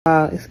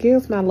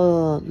Excuse my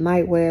little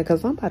nightwear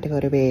because I'm about to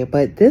go to bed.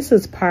 But this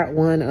is part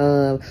one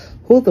of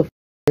who the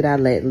did I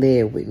let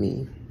live with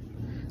me.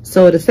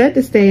 So to set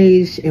the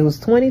stage, it was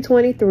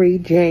 2023,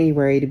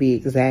 January to be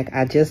exact.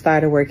 I just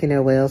started working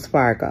at Wells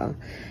Fargo.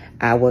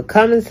 I would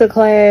come into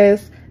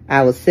class.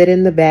 I would sit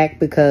in the back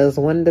because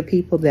one of the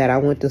people that I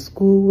went to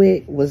school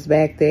with was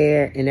back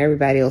there and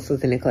everybody else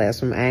was in the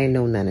classroom. I ain't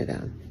know none of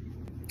them.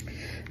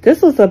 This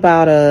was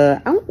about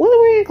we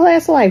were in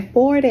class for like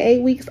 4 to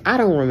 8 weeks. I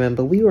don't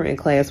remember. We were in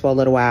class for a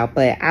little while,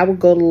 but I would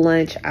go to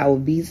lunch. I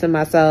would be to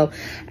myself.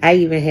 I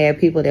even had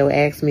people that would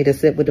ask me to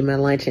sit with them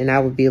at lunch and I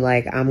would be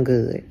like, I'm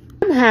good.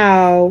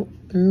 Somehow,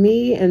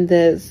 me and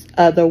this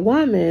other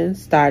woman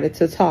started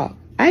to talk.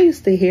 I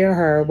used to hear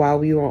her while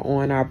we were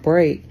on our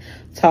break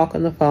talk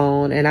on the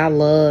phone, and I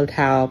loved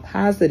how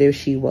positive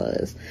she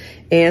was.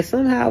 And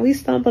somehow we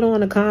stumbled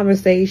on a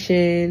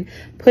conversation.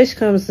 Push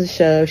comes to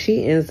shove,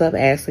 she ends up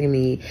asking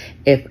me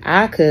if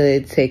I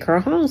could take her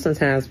home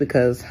sometimes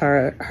because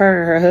her and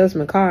her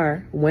husband's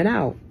car went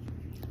out.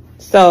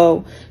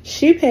 So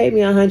she paid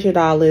me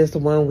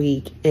 $100 one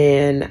week,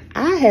 and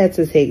I had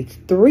to take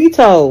 3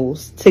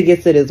 tolls to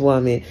get to this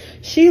woman.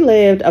 She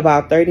lived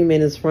about 30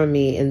 minutes from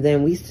me, and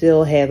then we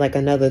still had like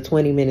another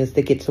 20 minutes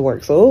to get to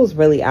work. So it was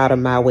really out of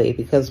my way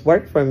because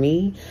work for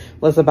me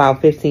was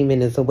about 15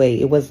 minutes away.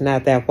 It was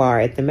not that far.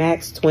 At the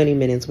max, 20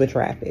 minutes with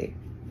traffic.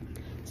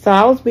 So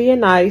I was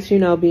being nice, you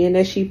know, being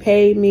that she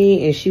paid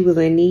me and she was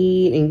in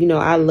need. And, you know,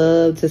 I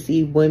love to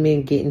see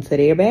women get into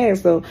their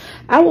bags. So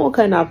I won't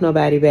cut off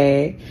nobody's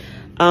bag.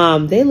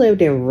 They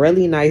lived in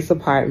really nice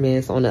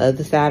apartments on the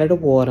other side of the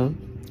water.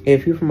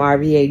 If you're from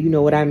RVA, you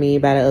know what I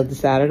mean by the other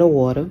side of the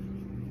water.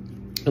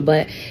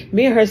 But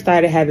me and her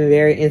started having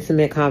very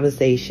intimate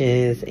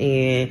conversations,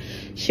 and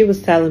she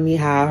was telling me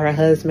how her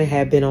husband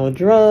had been on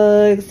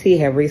drugs. He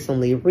had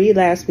recently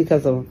relapsed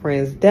because of a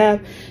friend's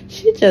death.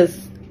 She just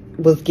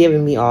was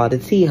giving me all the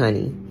tea,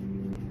 honey.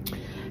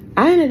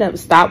 I ended up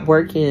stopped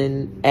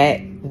working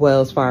at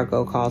Wells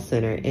Fargo call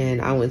center,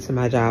 and I went to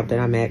my job that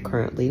I'm at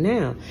currently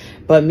now.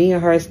 But me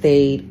and her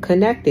stayed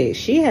connected.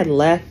 She had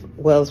left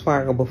Wells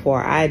Fargo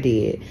before I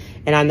did,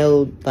 and I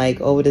know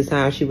like over the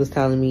time she was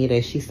telling me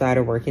that she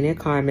started working at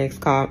Carmex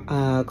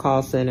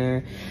call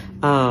center.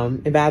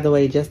 And by the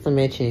way, just to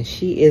mention,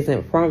 she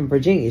isn't from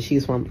Virginia,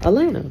 she's from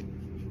Atlanta.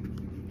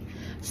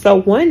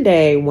 So one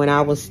day when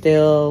I was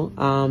still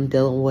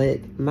dealing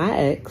with my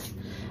ex,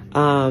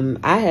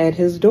 I had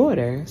his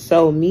daughter.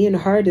 So me and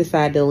her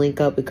decided to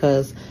link up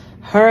because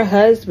her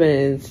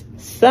husband's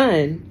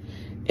son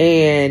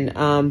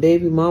and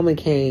baby mama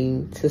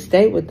came to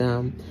stay with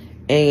them.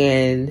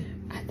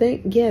 And I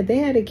think, yeah, they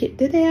had a kid.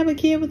 Did they have a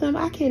kid with them?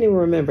 I can't even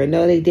remember.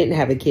 No, they didn't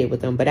have a kid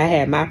with them, but I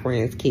had my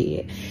friend's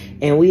kid.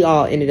 And we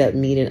all ended up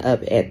meeting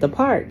up at the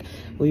park.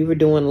 We were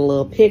doing a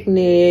little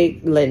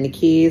picnic, letting the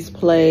kids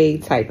play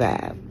type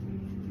vibe.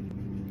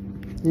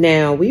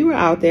 Now, we were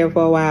out there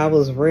for a while. It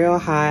was real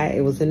hot.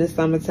 It was in the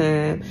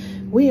summertime.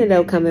 We ended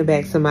up coming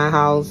back to my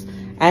house.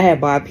 I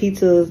had bought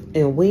pizzas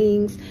and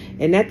wings.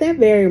 And at that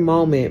very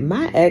moment,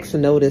 my ex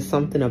noticed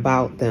something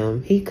about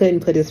them. He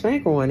couldn't put his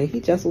finger on it. He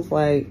just was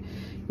like,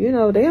 you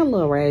know, they're a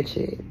little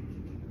ratchet.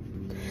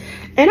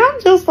 And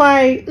I'm just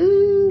like,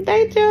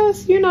 they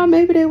just, you know,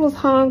 maybe they was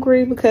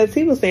hungry because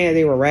he was saying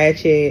they were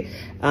ratchet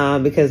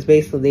because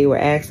basically they were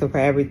asking for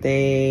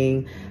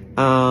everything.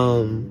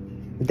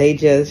 They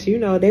just, you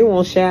know, they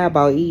won't shy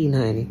about eating,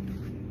 honey.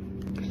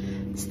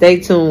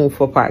 Stay tuned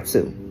for part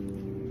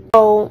 2.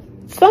 So,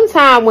 some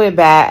time went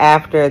by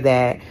after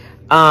that.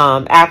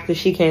 After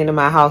she came to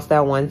my house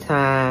that one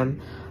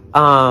time.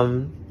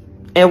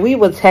 And we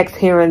would text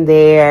here and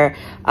there.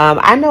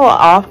 I know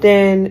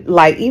often,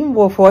 like, even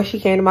before she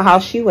came to my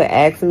house, she would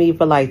ask me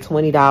for, like,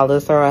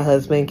 $20 so her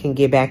husband can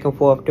get back and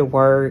forth to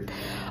work.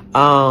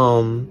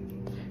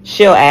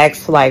 She'll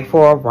ask, like,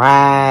 for a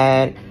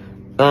ride.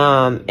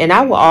 And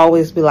I will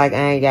always be like,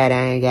 I ain't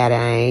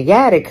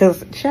got it.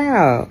 Cause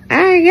child,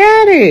 I ain't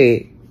got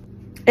it.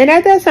 And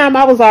at that time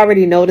I was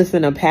already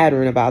noticing a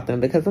pattern about them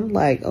because I'm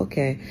like,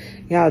 okay,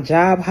 y'all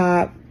job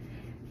hop,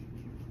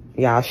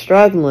 y'all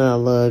struggling a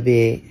little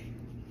bit.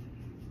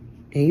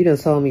 And you done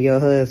told me your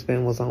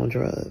husband was on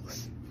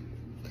drugs.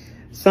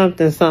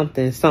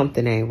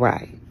 Something ain't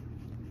right.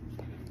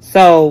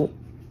 So,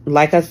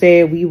 like I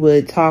said, we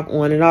would talk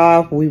on and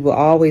off. We would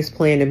always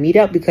plan to meet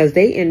up because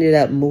they ended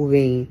up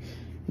moving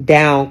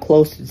down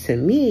closer to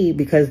me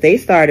because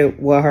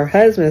her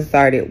husband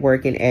started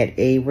working at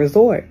a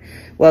resort.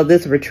 Well,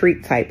 this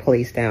retreat type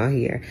place down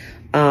here.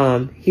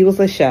 He was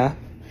a chef.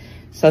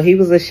 So he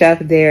was a chef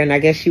there, and I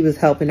guess she was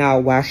helping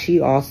out while she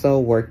also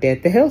worked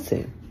at the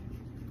Hilton.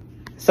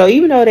 So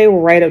even though they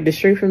were right up the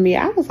street from me,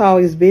 I was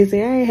always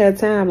busy. I ain't had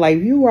time. Like,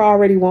 you were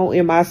already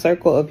in my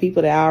circle of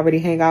people that I already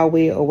hang out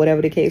with or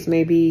whatever the case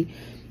may be.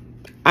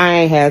 I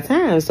ain't had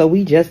time. So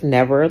we just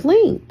never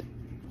linked.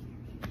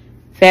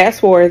 Fast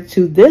forward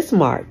to this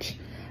March.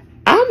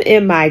 I'm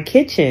in my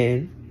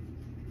kitchen,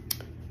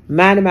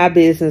 minding my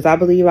business. I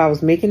believe I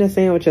was making a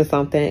sandwich or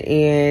something.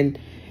 And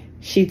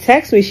She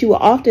texts me. She will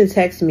often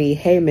text me,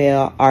 hey,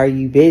 Mel, are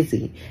you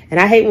busy? And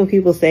I hate when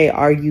people say,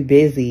 are you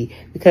busy?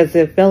 Because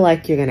it feel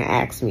like you're going to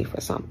ask me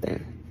for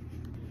something.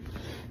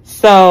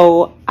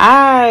 So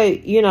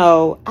I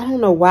don't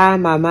know why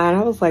in my mind,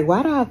 I was like,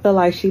 why do I feel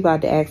like she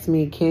about to ask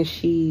me, can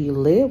she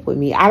live with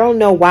me? I don't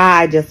know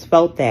why I just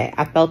felt that.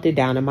 I felt it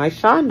down in my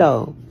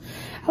shondo.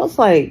 I was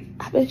like,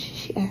 I bet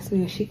she asked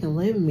me if she can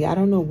live with me. I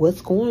don't know what's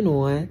going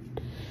on.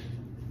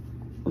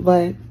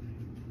 But,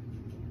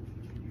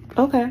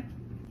 okay.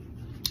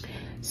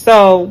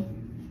 So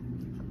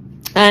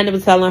I ended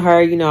up telling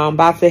her, I'm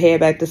about to head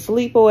back to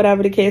sleep or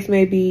whatever the case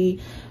may be,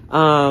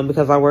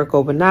 because I work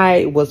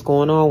overnight. What's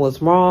going on?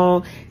 What's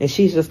wrong? And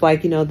she's just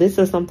like, this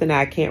is something that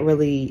I can't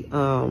really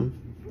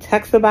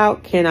text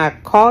about. Can I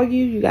call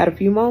you? You got a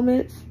few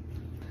moments?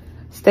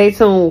 Stay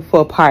tuned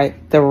for part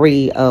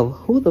 3 of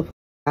who the f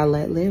I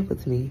let live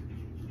with me.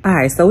 All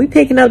right, so we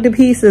picking up the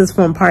pieces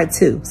from part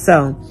 2.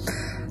 So,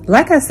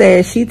 like I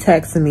said, she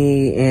texted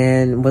me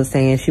and was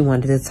saying she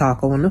wanted to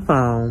talk on the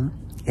phone.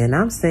 And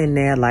I'm sitting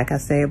there, like I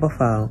said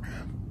before,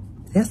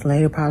 this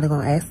lady probably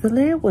gonna ask to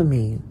live with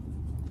me.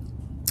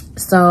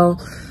 So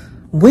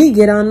we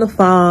get on the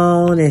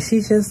phone and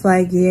she's just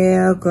like,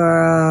 yeah,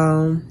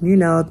 girl,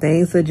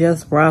 things are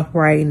just rough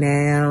right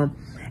now.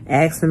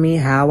 Asking me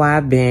how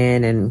I've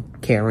been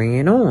and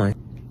carrying on.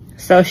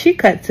 So she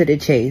cut to the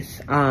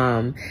chase,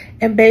 and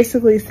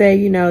basically said,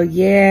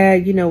 yeah,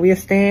 we're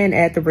staying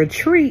at the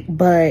retreat,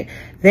 but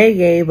they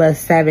gave us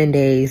 7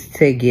 days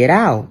to get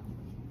out.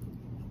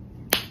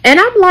 And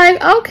I'm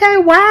like, okay,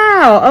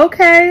 wow,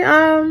 okay,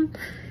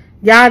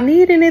 y'all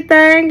need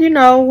anything,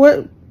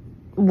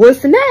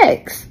 what's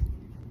next?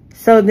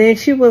 So then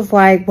she was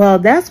like, well,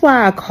 that's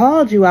why I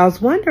called you. I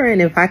was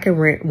wondering if I can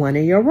rent one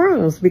of your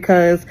rooms,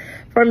 because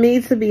for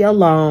me to be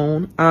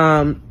alone,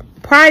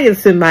 prior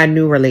to my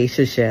new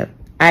relationship,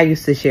 I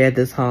used to share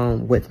this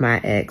home with my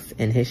ex,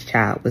 and his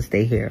child would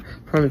stay here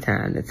from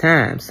time to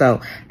time.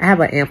 So I have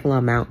an ample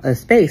amount of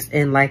space.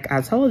 And like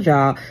I told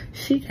y'all,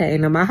 she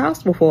came to my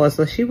house before,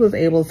 so she was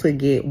able to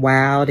get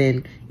wild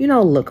and,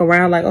 look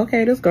around like,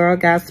 okay, this girl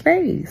got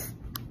space.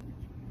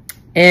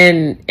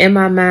 And in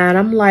my mind,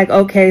 I'm like,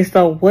 okay,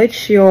 so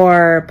what's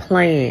your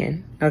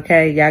plan?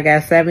 Okay, y'all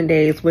got 7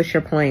 days. What's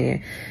your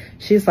plan?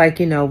 She's like,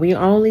 we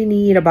only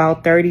need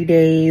about 30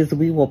 days.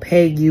 We will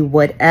pay you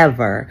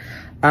whatever.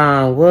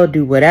 We'll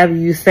do whatever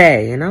you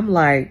say. And I'm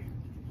like,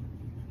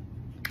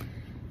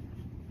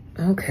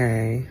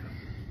 okay.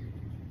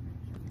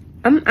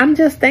 I'm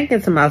just thinking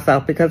to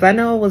myself, because I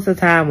know it was a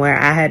time where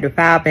I had to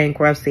file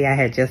bankruptcy. I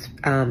had just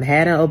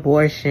had an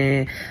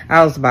abortion.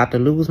 I was about to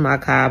lose my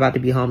car, about to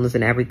be homeless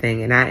and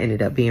everything. And I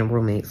ended up being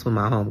roommates with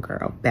my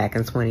homegirl back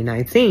in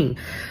 2019.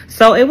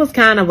 So it was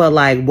kind of a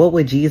like, what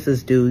would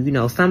Jesus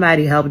do?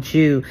 Somebody helped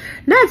you.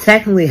 Not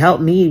technically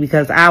helped me,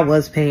 because I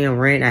was paying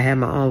rent. I had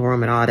my own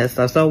room and all that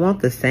stuff. So it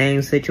wasn't the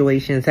same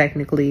situation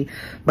technically,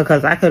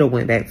 because I could have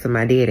went back to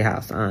my daddy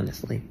house,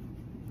 honestly.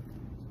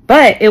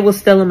 But it was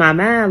still in my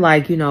mind,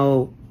 like,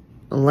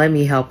 let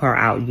me help her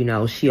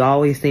out. She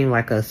always seemed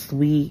like a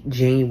sweet,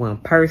 genuine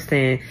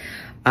person.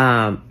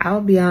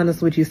 I'll be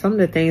honest with you. Some of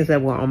the things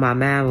that were on my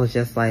mind was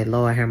just like,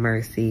 Lord have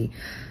mercy.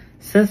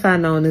 Since I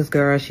known this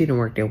girl, she done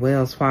worked at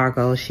Wells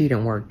Fargo. She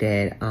done worked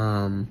at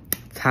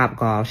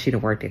Topgolf. She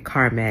done worked at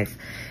CarMax.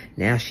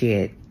 Now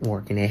she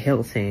working at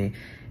Hilton.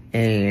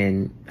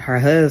 And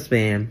her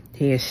husband,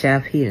 he a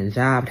chef, he done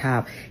job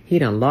hop. He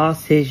done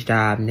lost his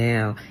job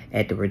now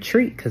at the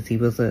retreat, because he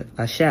was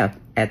a chef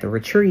at the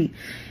retreat.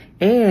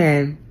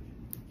 And,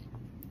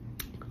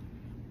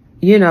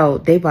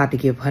 they about to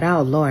get put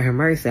out. Lord have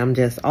mercy. I'm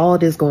just, all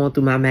this going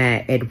through my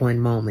mind at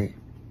one moment.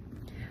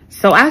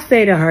 So I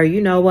say to her,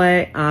 you know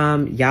what?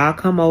 Y'all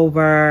come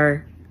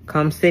over,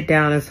 come sit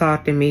down and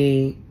talk to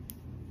me.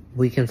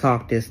 We can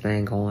talk this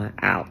thing going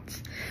out.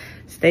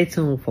 Stay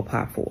tuned for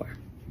part 4.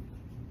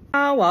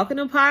 Oh, welcome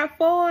to part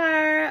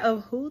 4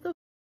 of who the f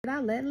did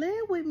I let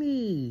live with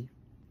me.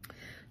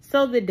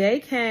 So the day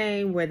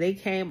came where they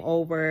came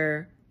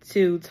over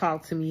to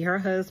talk to me. Her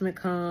husband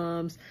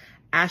comes.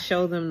 I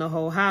show them the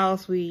whole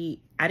house.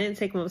 I didn't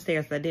take them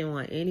upstairs. I didn't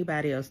want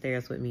anybody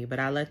upstairs with me, but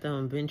I let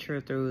them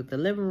venture through the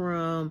living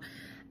room,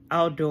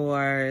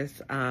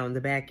 outdoors,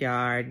 the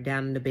backyard,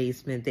 down in the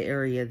basement, the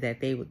area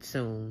that they would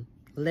soon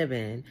live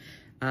in,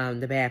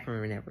 the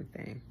bathroom and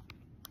everything.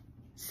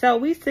 So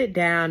we sit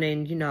down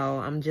and,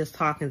 I'm just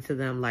talking to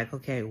them like,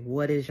 okay,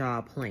 what is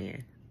y'all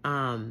plan?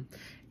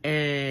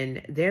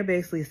 And they're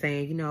basically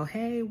saying,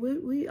 hey,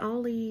 we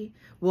only,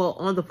 well,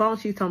 on the phone,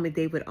 she told me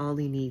they would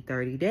only need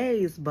 30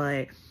 days,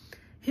 but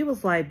he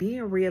was like,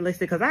 being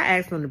realistic, because I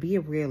asked them to be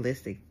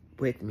realistic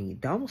with me.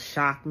 Don't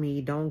shock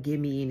me. Don't give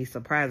me any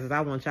surprises.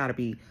 I want y'all to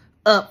be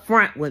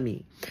upfront with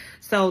me.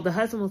 So the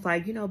husband was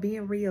like,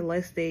 being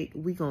realistic,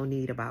 we gonna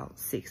need about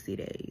 60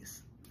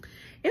 days.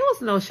 It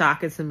was no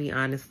shocker to me,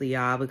 honestly,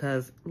 y'all,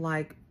 because,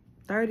 like,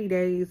 30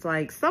 days,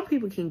 like, some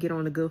people can get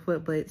on a good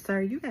foot, but,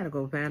 sir, you got to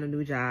go find a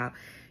new job.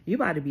 You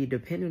about to be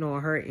dependent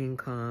on her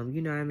income,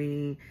 you know what I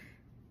mean?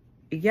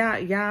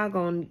 y'all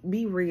gonna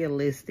be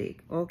realistic.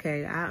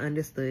 Okay, I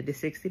understood the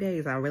 60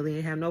 days. I really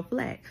didn't have no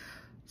flack.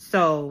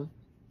 So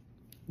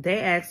they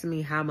asked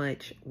me how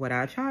much would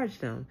I charge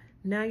them.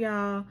 Now,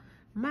 y'all,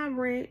 my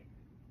rent,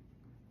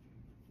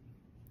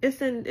 it's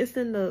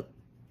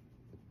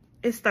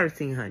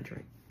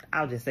 $1,300.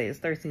 I'll just say it's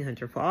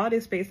 $1,300 for all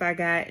this space I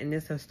got in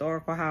this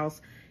historical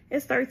house.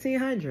 It's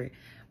 $1,300.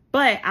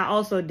 But I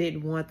also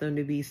didn't want them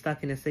to be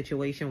stuck in a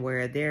situation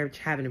where they're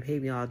having to pay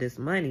me all this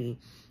money,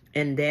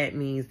 and that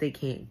means they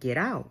can't get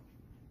out.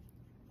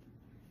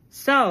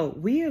 So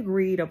we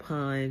agreed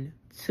upon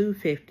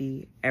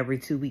 $250 every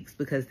 2 weeks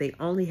because they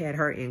only had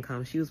her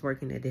income. She was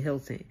working at the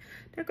Hilton.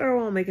 That girl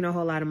wasn't making a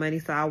whole lot of money,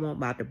 so I wasn't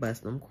about to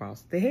bust them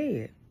across the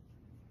head.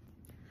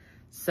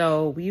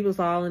 So we was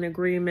all in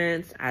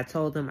agreement. I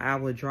told them I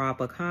would draw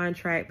up a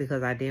contract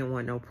because I didn't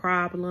want no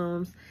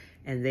problems,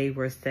 and they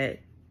were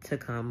set to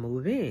come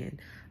move in.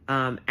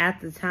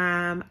 At the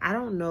time, I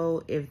don't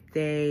know if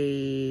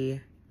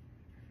they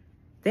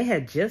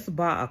had just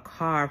bought a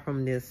car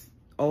from this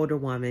older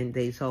woman,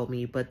 they told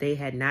me, but they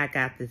had not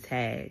got the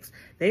tags.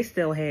 They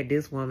still had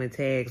this woman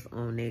tags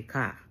on their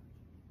car.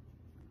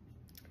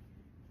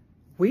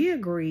 We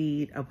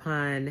agreed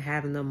upon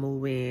having them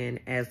move in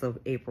as of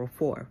April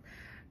 4th.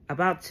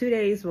 About 2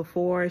 days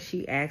before,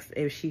 she asked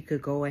if she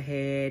could go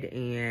ahead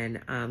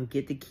and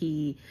get the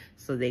key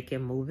so they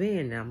can move in.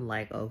 And I'm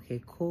like,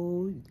 okay,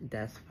 cool.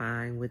 That's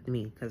fine with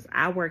me. Because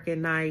I work at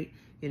night.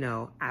 You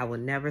know, I would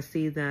never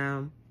see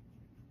them.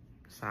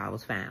 So I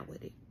was fine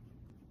with it.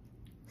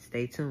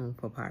 Stay tuned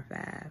for part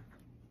 5.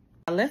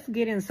 Let's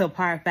get into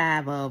part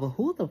 5 of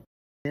who the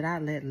did I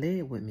let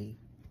live with me.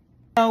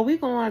 So we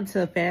going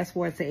to fast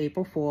forward to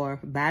April 4th.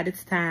 By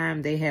this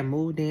time, they had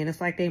moved in.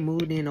 It's like they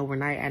moved in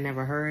overnight. I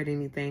never heard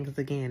anything because,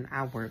 again,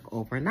 I work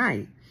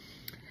overnight.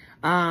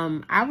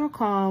 I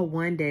recall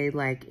one day,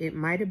 like, it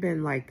might have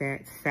been like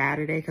that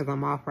Saturday because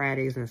I'm off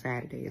Fridays and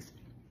Saturdays.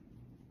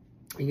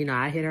 You know,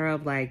 I hit her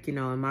up like, you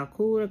know, am I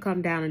cool to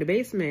come down in the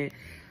basement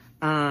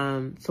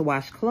to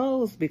wash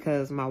clothes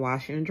because my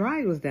washer and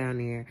dryer was down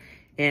there.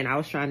 And I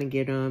was trying to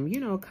get them, you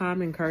know,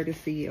 common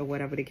courtesy or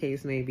whatever the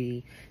case may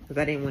be. Because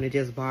I didn't want to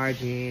just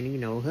barge in, you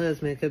know,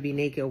 husband could be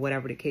naked or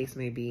whatever the case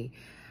may be.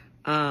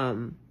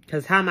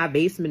 Because how my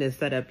basement is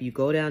set up, you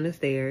go down the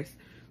stairs.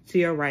 To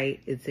your right,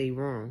 it's a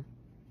room.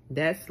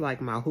 That's like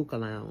my hookah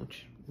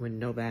lounge when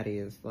nobody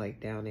is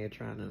like down there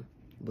trying to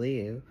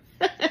live.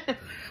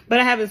 But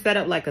I have it set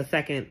up like a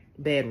second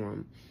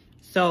bedroom.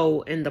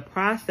 So in the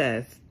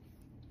process,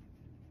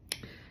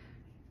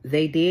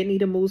 they did need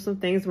to move some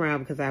things around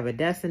because I have a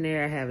desk in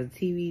there. I have a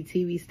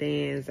TV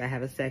stands. I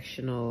have a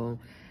sectional,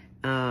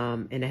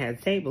 and I had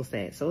a table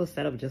set. So it's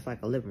set up just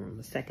like a living room,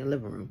 a second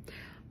living room.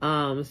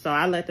 So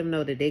I let them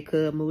know that they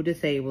could move the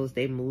tables.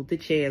 They moved the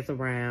chairs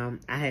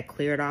around. I had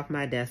cleared off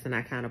my desk and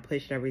I kind of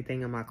pushed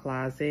everything in my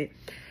closet.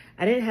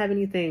 I didn't have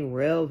anything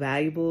real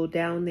valuable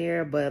down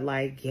there, but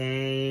like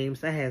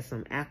games. I had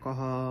some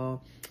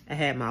alcohol. I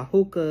had my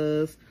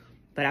hookahs,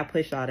 but I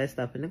pushed all that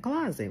stuff in the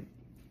closet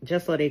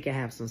just so they could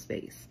have some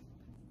space.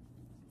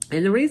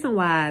 And the reason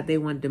why they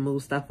wanted to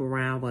move stuff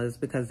around was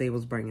because they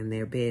was bringing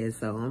their bed.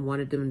 So I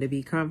wanted them to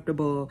be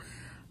comfortable.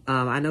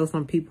 I know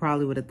some people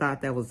probably would have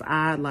thought that was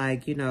odd.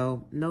 Like, you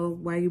know, no,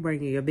 why are you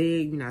bringing your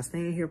bed? You're not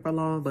staying here for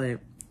long, but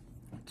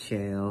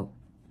chill.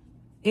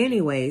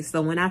 Anyway,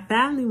 so when I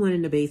finally went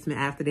in the basement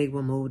after they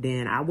were moved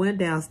in, I went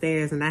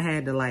downstairs and I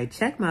had to like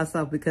check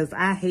myself because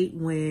I hate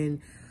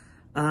when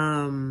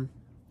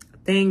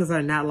things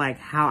are not like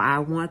how I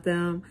want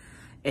them.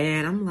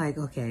 And I'm like,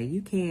 okay,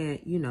 you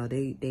can't, you know,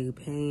 they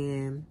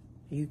paying,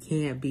 you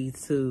can't be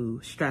too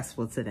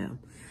stressful to them.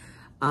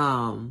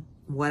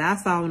 What I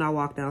saw when I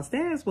walked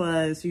downstairs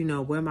was, you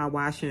know, where my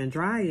washer and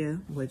dryer,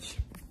 which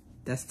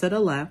that's to the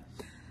left,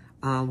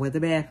 where the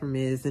bathroom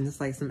is, and it's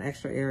like some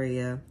extra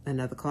area,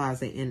 another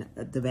closet in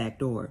the back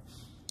door.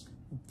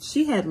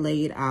 She had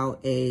laid out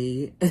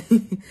a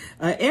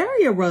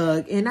area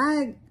rug, and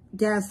I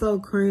got so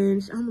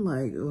cringe. I'm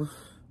like, ugh.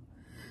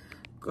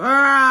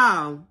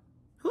 Girl,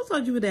 who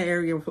told you with that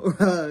area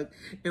rug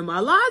in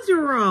my laundry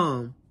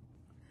room?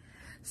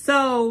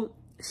 So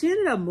she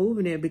ended up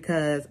moving it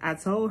because I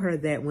told her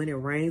that when it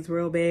rains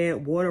real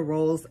bad, water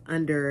rolls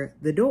under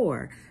the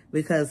door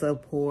because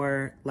of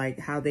poor, like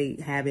how they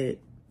have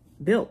it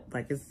built.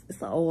 Like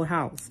it's an old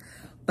house.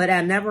 But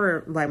I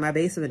never, like my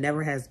basement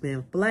never has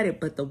been flooded,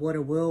 but the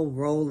water will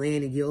roll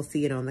in and you'll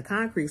see it on the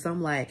concrete. So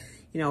I'm like,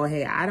 you know,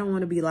 hey, I don't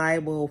want to be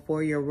liable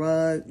for your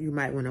rug. You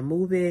might want to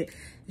move it.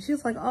 And she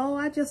was like, oh,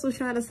 I just was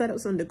trying to set up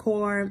some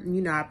decor. And,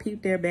 you know, I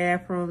peeped their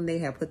bathroom. They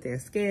had put their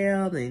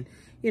scale and,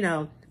 you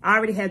know, I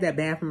already had that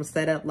bathroom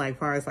set up like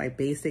far as like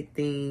basic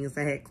things.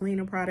 I had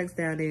cleaner products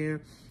down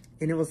there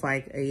and it was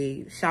like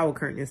a shower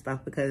curtain and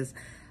stuff because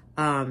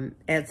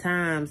at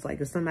times,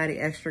 like if somebody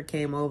extra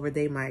came over,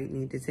 they might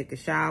need to take a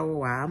shower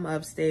while I'm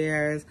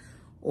upstairs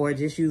or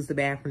just use the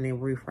bathroom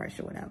and refresh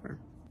or whatever.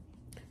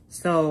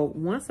 So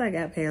once I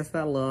got past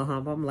that little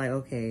hump, I'm like,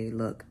 okay,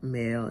 look,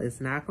 Mel,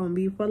 it's not going to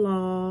be for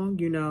long.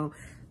 You know,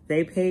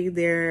 they paid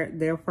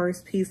their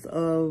first piece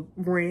of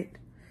rent.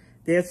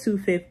 They're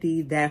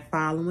 $250 that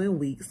following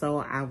week. So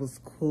I was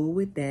cool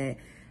with that.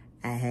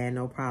 I had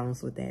no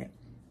problems with that.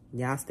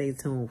 Y'all stay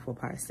tuned for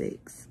part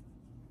 6.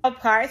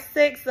 Part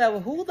 6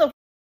 of who the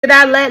did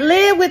I let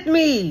live with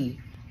me?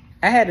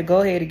 I had to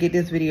go ahead and get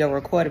this video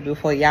recorded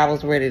before y'all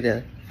was ready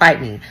to fight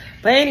me.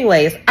 But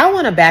anyways, I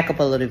want to back up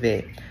a little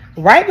bit.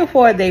 Right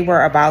before they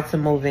were about to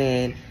move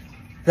in,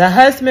 the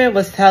husband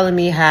was telling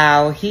me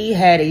how he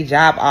had a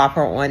job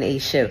offer on a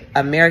ship,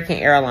 American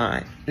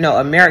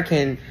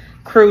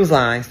Cruise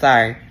Line,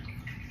 sorry.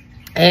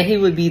 And he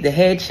would be the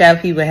head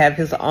chef. He would have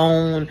his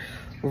own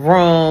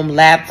room,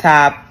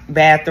 laptop,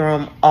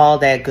 bathroom, all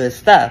that good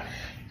stuff.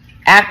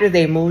 After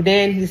they moved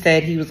in, he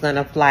said he was going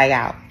to fly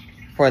out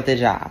for the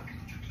job.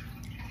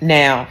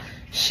 Now,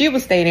 she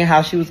was stating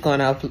how she was going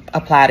to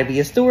apply to be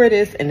a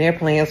stewardess, and their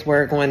plans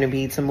were going to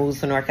be to move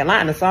to North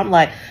Carolina. So I'm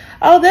like,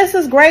 oh, this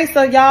is great.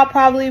 So y'all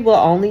probably will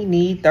only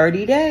need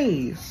 30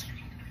 days.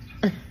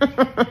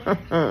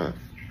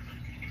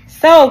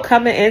 So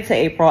coming into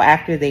April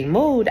after they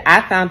moved,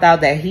 I found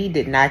out that he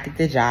did not get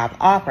the job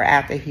offer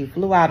after he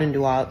flew out and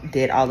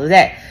did all of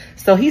that.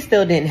 So he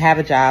still didn't have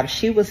a job.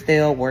 She was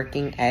still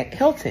working at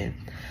Hilton.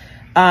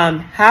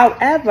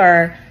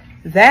 However,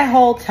 that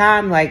whole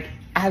time, like,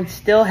 I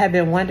still have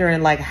been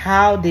wondering, like,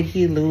 how did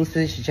he lose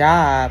his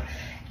job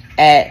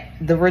at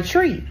the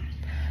retreat?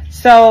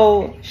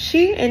 So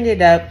she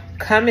ended up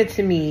coming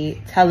to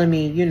me, telling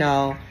me, you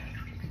know,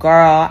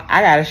 girl,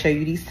 I got to show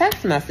you these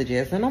text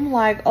messages. And I'm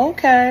like,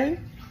 okay.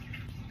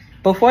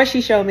 Before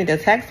she showed me the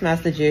text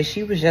messages,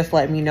 she was just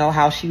letting me know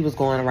how she was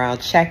going around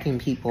checking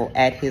people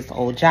at his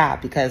old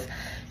job, because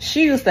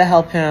she used to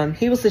help him.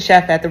 He was the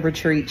chef at the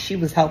retreat. She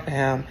was helping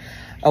him,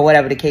 or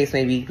whatever the case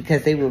may be,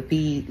 because they would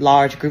be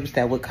large groups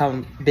that would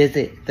come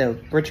visit the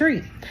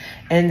retreat.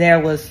 And there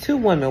was 2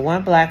 women,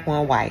 one black,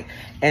 one white.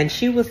 And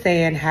she was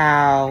saying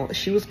how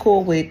she was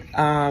cool with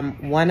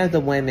one of the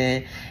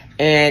women.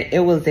 And it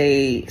was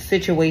a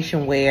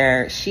situation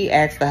where she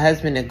asked the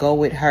husband to go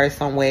with her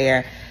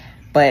somewhere.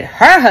 But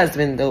her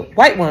husband, the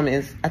white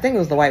woman's, I think it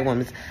was the white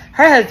woman's,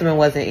 her husband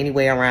wasn't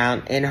anywhere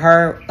around. And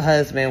her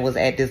husband was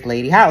at this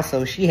lady's house.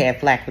 So she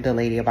had flack with the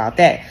lady about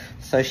that.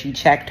 So she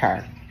checked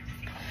her.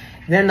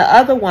 Then the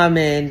other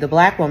woman, the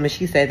black woman,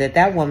 she said that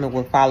that woman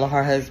would follow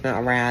her husband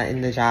around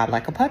in the job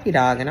like a puppy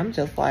dog. And I'm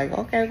just like,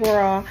 okay,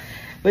 girl,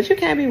 but you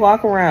can't be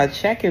walking around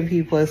checking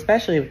people,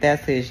 especially if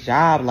that's his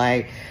job.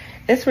 Like,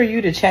 it's for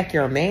you to check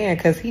your man,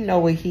 because he know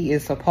what he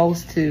is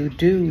supposed to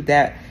do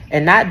that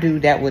and not do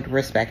that would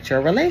respect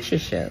your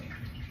relationship.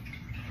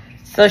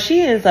 So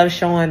she ends up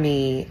showing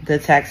me the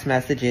text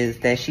messages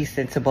that she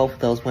sent to both of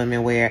those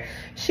women, where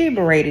she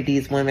berated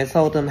these women,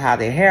 told them how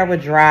their hair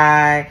would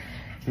dry,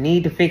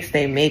 need to fix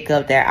their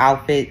makeup, their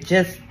outfit,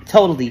 just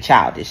totally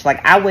childish.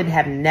 Like, I would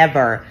have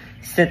never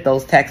sent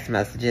those text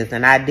messages.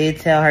 And I did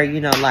tell her, you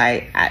know,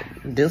 like,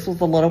 this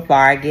was a little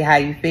far. I get how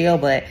you feel,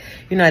 but,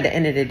 you know, at the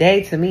end of the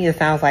day, to me, it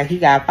sounds like he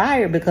got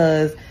fired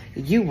because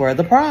you were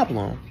the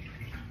problem.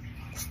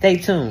 Stay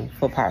tuned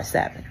for part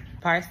 7.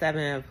 Part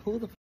 7 of who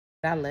the f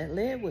I let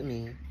live with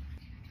me.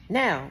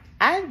 Now,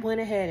 I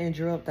went ahead and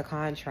drew up the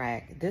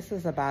contract. This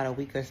is about a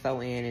week or so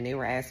in, and they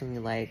were asking me,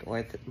 like,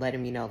 or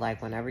letting me know,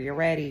 like, whenever you're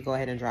ready, go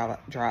ahead and draw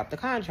up the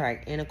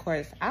contract. And, of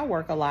course, I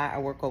work a lot. I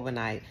work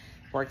overnight,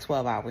 work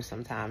 12 hours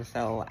sometimes.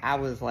 So I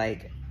was,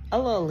 like, a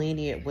little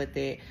lenient with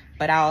it,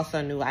 but I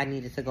also knew I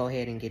needed to go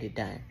ahead and get it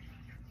done.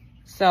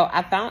 So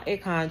I found a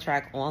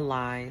contract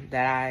online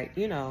that I,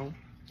 you know,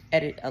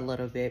 edit a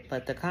little bit,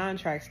 but the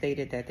contract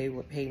stated that they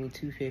would pay me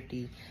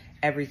 $250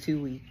 every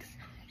 2 weeks.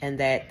 And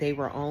that they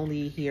were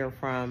only here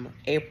from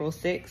April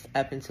 6th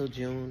up until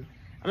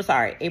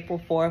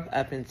April 4th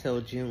up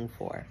until June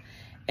 4th.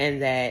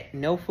 And that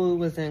no food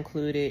was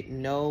included.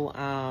 No,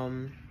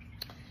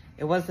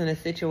 it wasn't a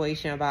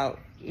situation about,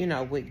 you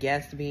know, with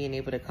guests being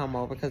able to come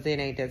over, because it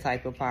ain't that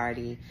type of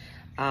party.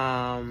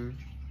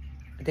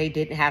 They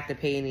didn't have to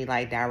pay any,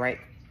 like,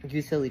 direct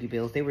utility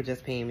bills. They were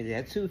just paying me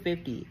that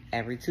 $250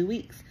 every 2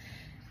 weeks.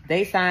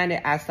 They signed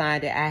it. I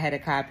signed it. I had a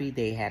copy.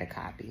 They had a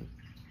copy.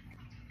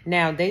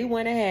 Now, they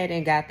went ahead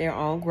and got their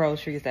own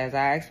groceries, as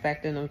I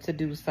expected them to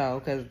do so,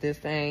 because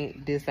this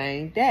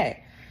ain't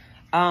that.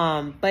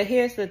 But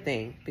here's the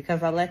thing,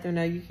 because I let them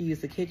know you can use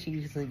the kitchen,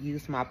 you can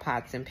use my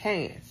pots and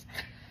pans.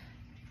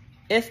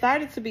 It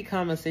started to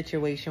become a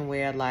situation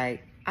where,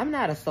 like, I'm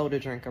not a soda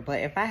drinker, but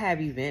if I have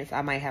events,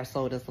 I might have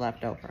sodas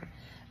left over.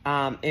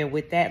 And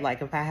with that,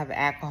 like, if I have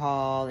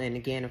alcohol, and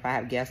again, if I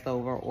have guests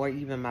over, or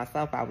even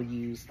myself, I would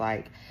use,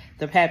 like,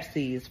 the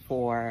Pepsis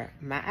for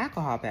my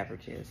alcohol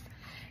beverages.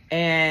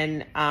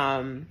 And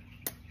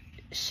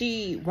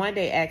she one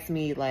day asked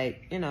me,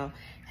 like, you know,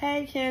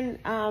 hey, can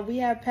we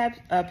have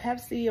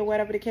Pepsi or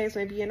whatever the case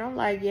may be? And I'm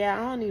like, yeah,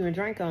 I don't even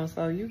drink them,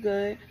 so you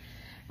good.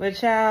 But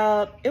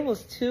child, it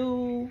was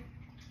two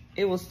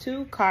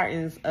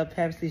cartons of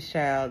Pepsi,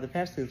 child. The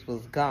Pepsis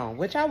was gone,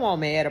 which I won't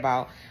mad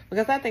about,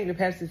 because I think the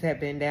Pepsis have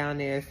been down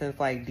there since,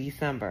 like,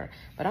 December.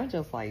 But I'm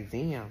just like,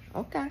 damn,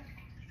 okay.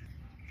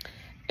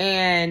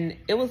 And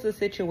it was a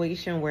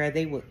situation where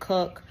they would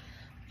cook,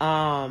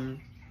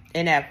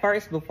 And at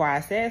first, before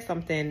I said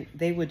something,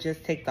 they would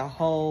just take the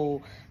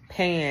whole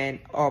pan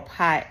or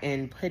pot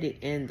and put it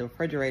in the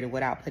refrigerator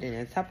without putting it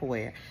in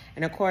Tupperware.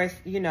 And of course,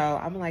 you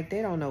know, I'm like,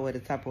 they don't know what a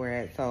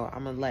Tupperware is, so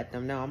I'm gonna let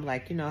them know. I'm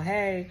like, you know,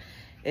 hey,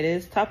 it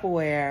is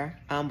Tupperware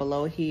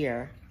below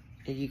here,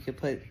 and you can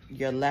put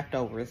your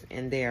leftovers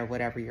in there,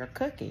 whatever you're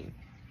cooking.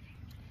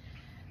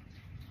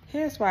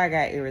 Here's why I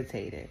got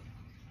irritated.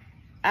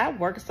 I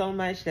work so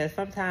much that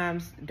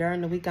sometimes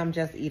during the week I'm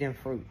just eating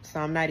fruit, so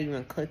I'm not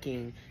even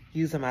cooking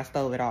using my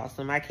stove at all.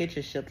 So my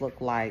kitchen should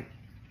look like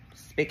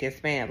spick and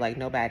span, like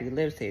nobody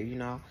lives here, you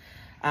know.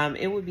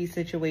 It would be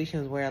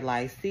situations where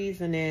like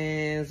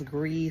seasonings,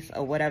 grease,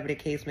 or whatever the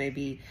case may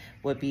be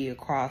would be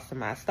across to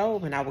my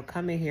stove, and I would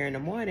come in here in the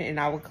morning and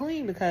I would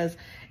clean because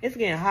it's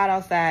getting hot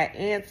outside,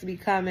 ants be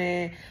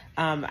coming.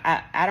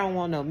 I don't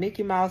want no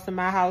Mickey Mouse in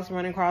my house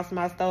running across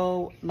my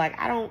stove. Like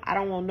I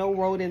don't want no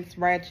rodents,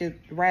 rats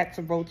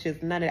or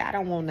roaches, none of that. I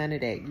don't want none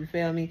of that. You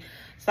feel me?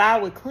 So I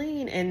would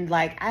clean, and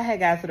like I had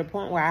got to the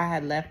point where I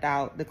had left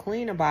out the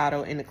cleaner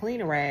bottle and the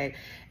cleaner rag,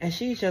 and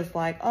she's just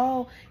like,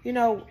 oh, you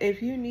know,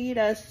 if you need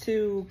us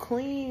to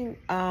clean,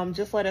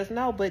 just let us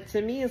know. But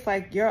to me, it's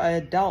like, you're an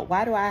adult.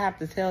 Why do I have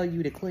to tell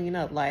you to clean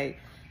up? Like,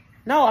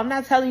 no, I'm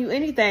not telling you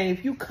anything.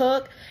 If you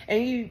cook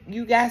and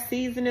you got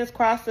seasonings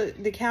across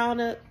the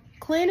counter,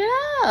 clean it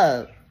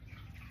up.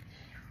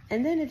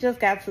 And then it just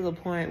got to the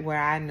point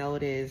where I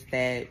noticed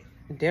that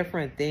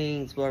different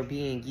things were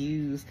being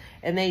used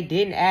and they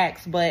didn't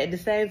ask, but at the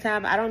same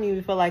time, I don't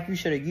even feel like you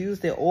should have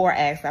used it or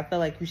asked. I feel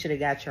like you should have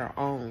got your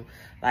own.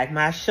 Like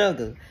my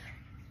sugar,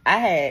 I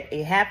had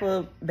a half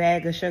a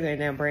bag of sugar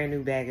and then a brand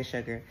new bag of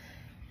sugar.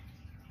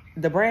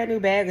 The brand new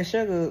bag of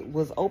sugar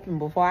was open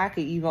before I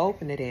could even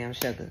open the damn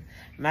sugar.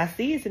 My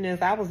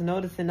seasonings, I was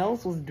noticing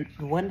those was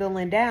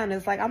dwindling down.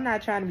 It's like, I'm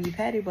not trying to be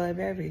petty, but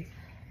baby,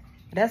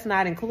 that's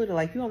not included.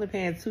 Like, you only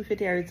paying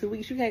 $2.50 every 2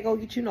 weeks. You can't go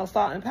get you no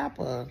salt and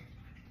pepper.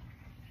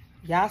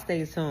 Y'all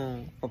stay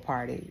tuned for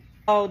part 8.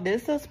 So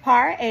this is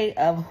part 8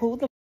 of who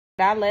the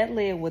I let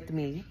live with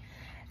me.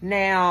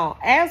 Now,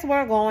 as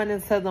we're going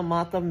into the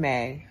month of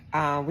May,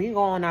 we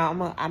going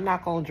out. I'm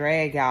not gonna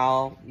drag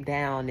y'all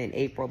down in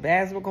April, but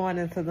as we're going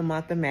into the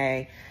month of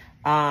May,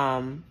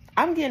 I'm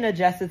getting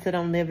adjusted to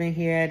them living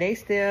here. They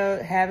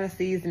still having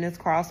seasonings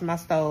across my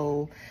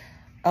stove.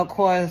 Of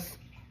course,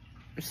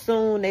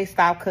 soon they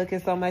stopped cooking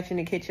so much in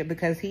the kitchen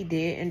because he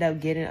did end up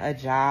getting a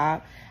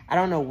job. I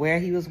don't know where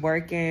he was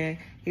working.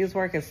 He was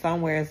working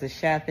somewhere as a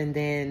chef, and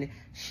then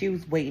she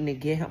was waiting to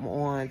get him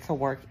on to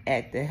work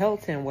at the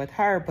Hilton with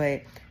her,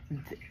 but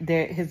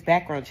his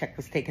background check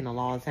was taking a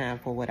long time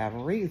for whatever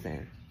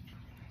reason.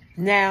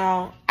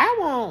 Now, I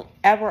won't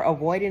ever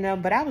avoid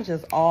him, but I was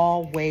just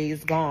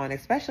always gone,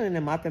 especially in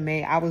the month of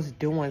May. I was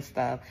doing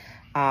stuff.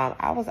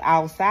 I was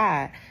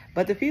outside,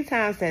 but the few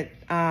times that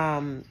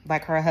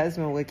like her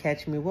husband would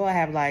catch me, we'll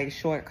have like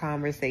short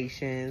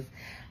conversations.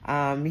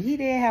 He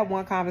did have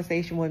one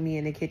conversation with me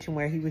in the kitchen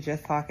where he was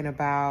just talking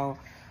about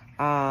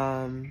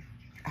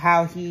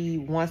how he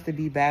wants to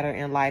be better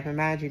in life. And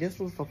mind you, this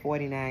was a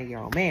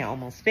 49-year-old man,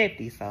 almost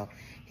 50, so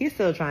he's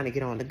still trying to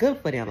get on the good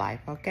foot in life,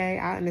 okay?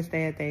 I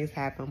understand things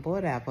happen, but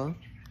whatever.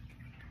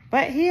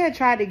 But he had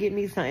tried to get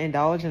me to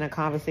indulge in a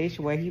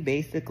conversation where he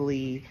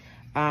basically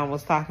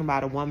was talking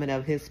about a woman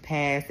of his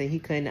past, and he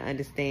couldn't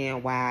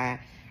understand why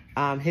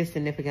his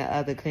significant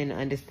other couldn't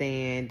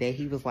understand that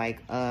he was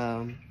like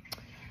a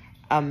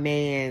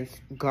man's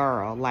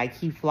girl. Like,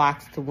 he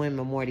flocks to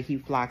women more than he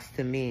flocks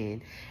to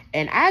men.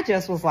 And I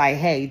just was like,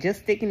 hey, just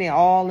sticking it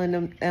all in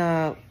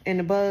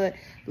the bud.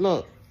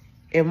 Look,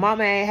 if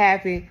mama ain't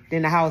happy,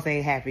 then the house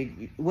ain't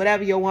happy.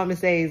 Whatever your woman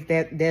says,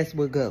 that's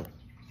what go.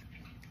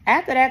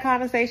 After that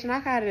conversation, I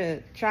kind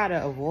of try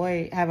to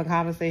avoid having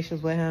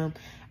conversations with him.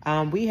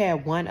 We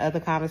had one other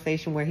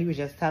conversation where he was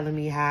just telling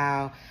me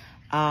how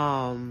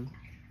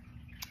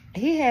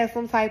he had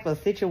some type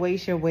of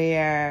situation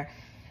where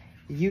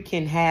you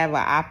can have an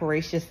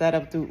operation set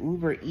up through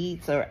Uber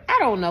Eats, or I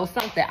don't know,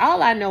 something.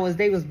 All I know is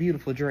they was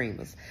beautiful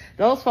dreamers.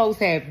 Those folks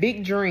had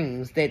big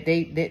dreams that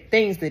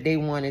things that they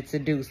wanted to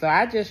do. So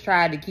I just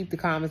tried to keep the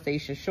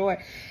conversation short.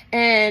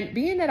 And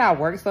being that I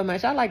work so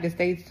much, I like to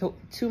stay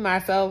to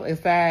myself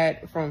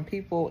aside from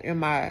people in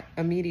my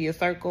immediate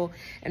circle.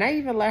 And I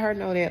even let her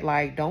know that,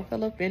 like, don't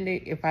feel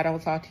offended if I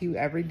don't talk to you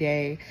every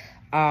day.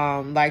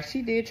 Like,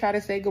 she did try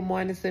to say good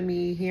morning to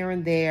me here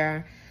and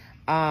there.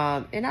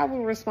 And I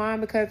would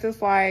respond because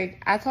it's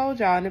like, I told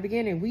y'all in the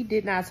beginning, we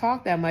did not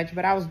talk that much,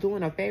 but I was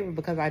doing a favor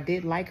because I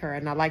did like her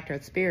and I liked her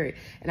spirit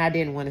and I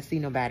didn't want to see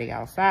nobody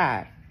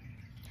outside.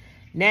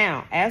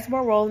 Now, as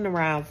we're rolling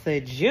around to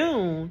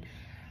June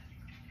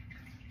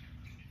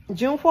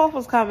 4th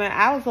was coming.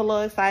 I was a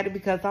little excited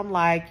because I'm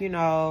like, you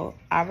know,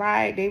 all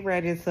right, they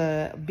ready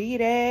to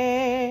beat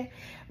it.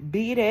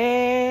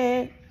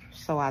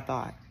 So I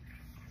thought.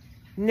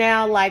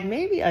 Now, like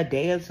maybe a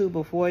day or two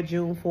before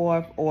June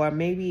 4th, or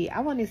maybe,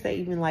 I want to say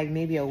even like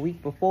maybe a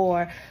week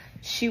before,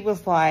 she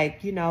was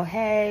like, you know,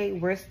 hey,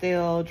 we're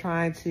still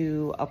trying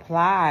to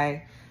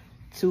apply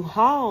to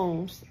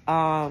homes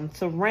to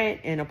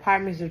rent, and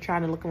apartments are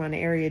trying to look around the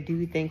area. Do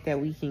you think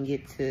that we can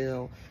get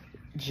to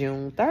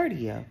June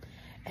 30th.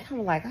 And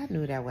I'm like, I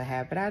knew that would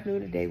happen. I knew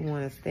that they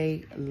want to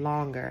stay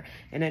longer.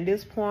 And at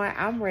this point,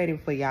 I'm ready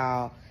for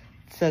y'all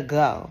to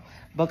go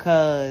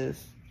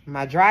because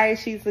my dryer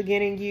sheets are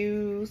getting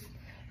used.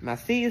 My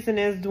season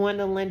is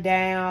dwindling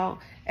down.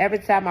 Every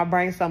time I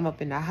bring some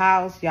up in the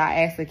house, y'all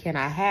asking, can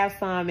I have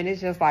some? And it's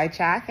just like,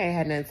 child, I can't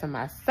have nothing to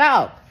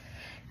myself.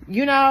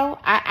 You know,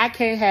 I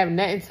can't have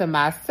nothing to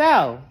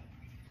myself.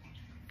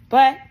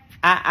 But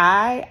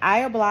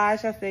I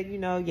obliged. I said, you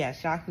know,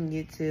 yes, y'all can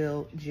get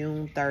till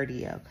June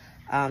 30th.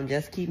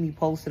 Just keep me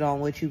posted on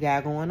what you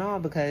got going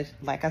on because,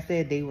 like I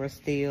said, they were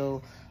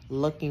still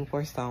looking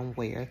for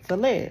somewhere to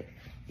live.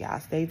 Y'all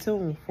stay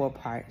tuned for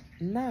part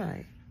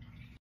 9.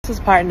 This is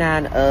part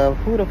 9 of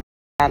Who the F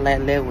I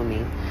Let Live With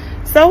Me.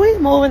 So we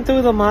moving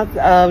through the month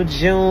of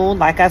June.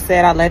 Like I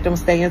said, I let them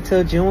stay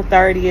until June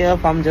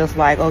 30th. I'm just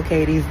like,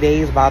 okay, these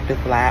days about to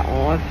fly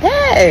on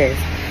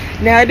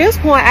fast. Now, at this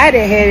point, I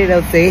done had it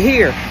up to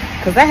here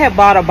because I had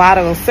bought a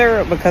bottle of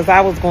syrup because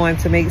I was going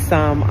to make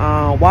some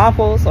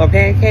waffles or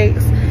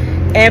pancakes.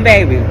 And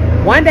baby,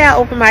 one day I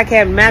opened my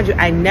cabinet. Mind you,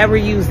 I never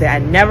used it. I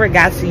never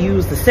got to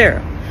use the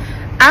syrup.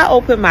 I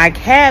opened my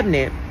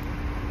cabinet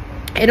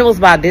and it was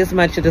about this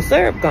much of the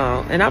syrup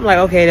gone. And I'm like,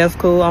 okay, that's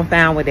cool. I'm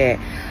fine with that.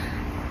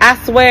 I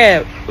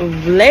swear,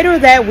 later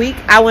that week,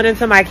 I went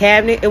into my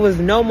cabinet. It was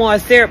no more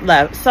syrup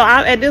left. So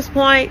at this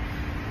point,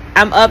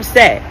 I'm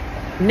upset.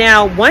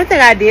 Now, one thing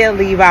I did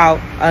leave out,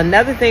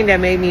 another thing that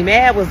made me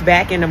mad was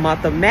back in the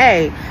month of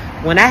May,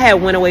 when I had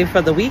went away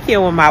for the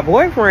weekend with my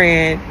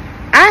boyfriend,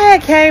 I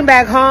had came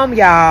back home,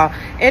 y'all,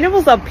 and it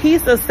was a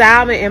piece of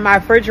salmon in my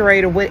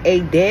refrigerator with a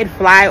dead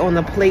fly on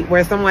the plate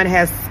where someone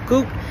has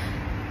scooped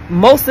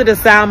most of the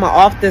salmon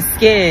off the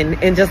skin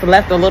and just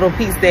left a little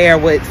piece there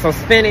with some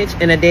spinach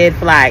and a dead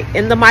fly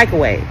in the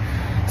microwave.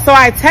 So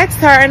I text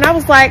her and I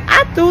was like,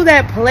 I threw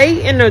that plate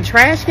in the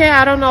trash can.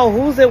 I don't know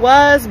whose it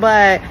was,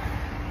 but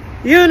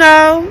you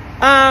know,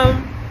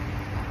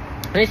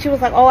 and she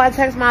was like, oh, I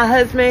text my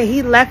husband.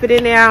 He left it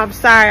in there. I'm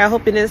sorry. I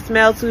hope it didn't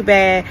smell too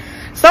bad.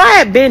 So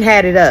I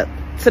had it up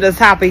to the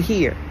top of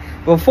here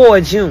before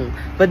June.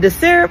 But the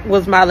syrup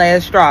was my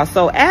last straw.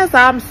 So as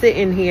I'm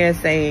sitting here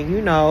saying,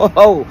 you know,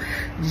 oh,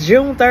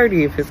 June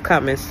 30th is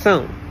coming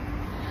soon,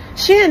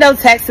 she ended up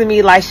texting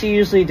me like she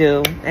usually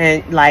do.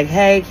 And like,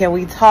 hey, can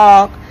we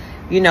talk?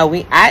 You know,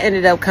 I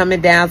ended up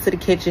coming down to the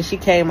kitchen. She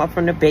came up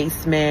from the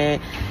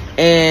basement.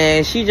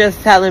 And she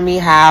just telling me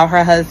how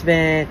her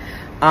husband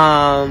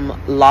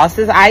lost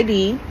his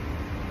ID.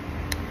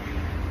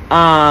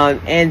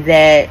 And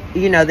that,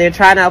 you know, they're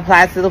trying to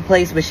apply to the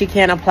place, but she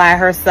can't apply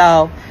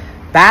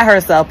by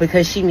herself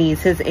because she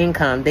needs his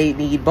income. They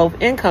need both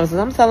incomes. So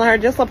I'm telling her,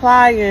 just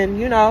apply and,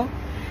 you know.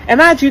 And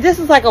mind you, this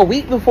is like a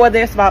week before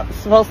they're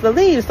supposed to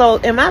leave. So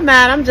in my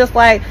mind, I'm just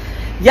like,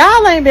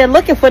 y'all ain't been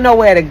looking for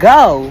nowhere to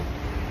go.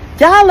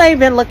 Y'all ain't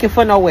been looking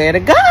for nowhere to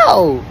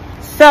go.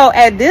 So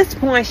at this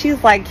point,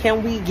 she's like,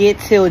 can we get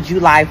till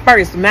July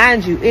 1st?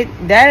 Mind you,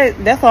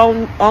 that's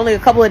only a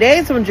couple of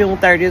days from June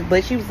 30th.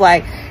 But she was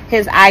like,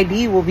 his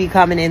ID will be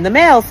coming in the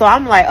mail. So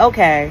I'm like,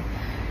 okay.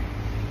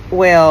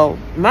 Well,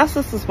 my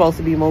sister's supposed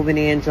to be moving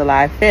in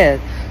July 5th.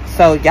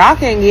 So y'all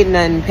can't get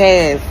nothing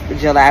past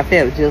July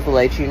 5th, just to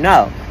let you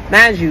know.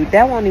 Mind you,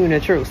 that wasn't even the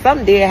truth.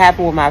 Something did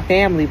happen with my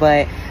family,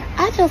 but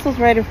I just was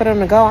ready for them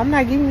to go. I'm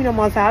not giving you no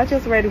more time. I was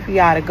just ready for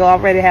y'all to go.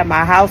 I'm ready to have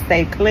my house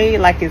stay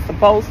clean like it's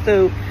supposed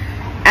to.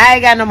 I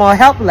ain't got no more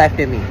help left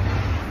in me.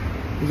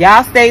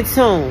 Y'all stay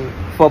tuned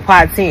for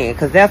part 10,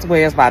 because that's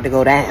where it's about to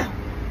go down.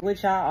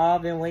 Which y'all all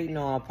been waiting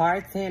on.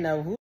 Part 10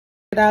 of Who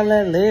Did I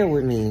Let Live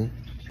With Me?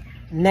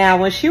 Now,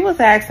 when she was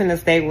asking to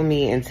stay with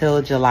me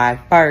until July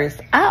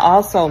 1st, I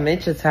also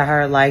mentioned to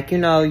her, like, you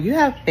know, you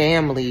have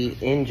family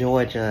in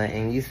Georgia,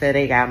 and you said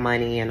they got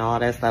money and all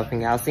that stuff,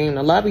 and y'all seem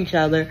to love each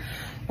other.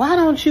 Why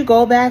don't you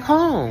go back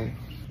home?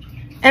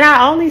 And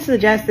I only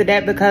suggested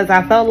that because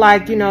I felt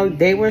like, you know,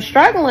 they were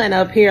struggling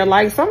up here.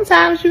 Like,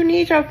 sometimes you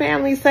need your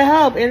families to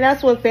help, and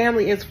that's what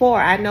family is for.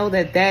 I know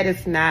that that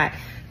is not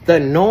the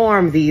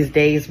norm these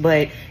days,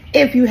 but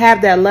if you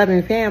have that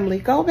loving family,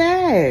 go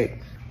back.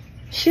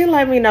 She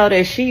let me know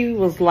that she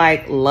was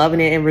like loving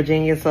it in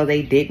Virginia, so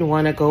they didn't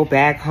want to go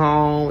back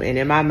home. And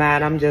in my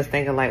mind, I'm just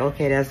thinking like,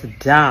 okay, that's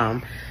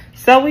dumb.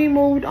 So we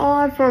moved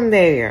on from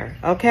there,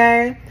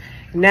 okay?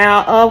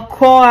 Now, of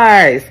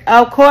course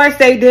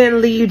they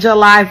didn't leave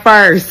July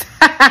 1st.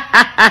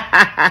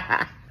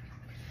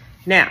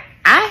 Now,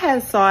 I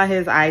had saw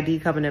his ID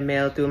come in the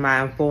mail through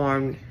my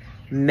informed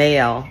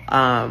mail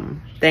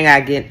thing I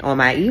get on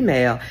my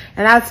email.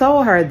 And I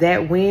told her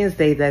that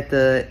Wednesday that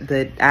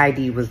the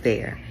ID was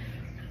there.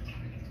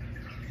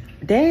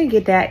 They didn't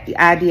get that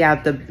ID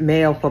out the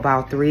mail for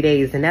about 3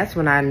 days. And that's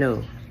when I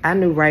knew. I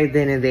knew right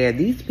then and there.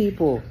 These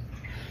people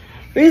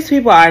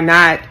are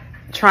not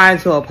trying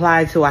to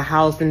apply to a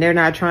house, and they're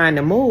not trying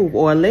to move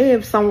or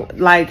live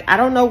like, I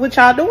don't know what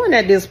y'all doing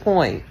at this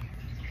point.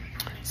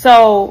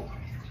 So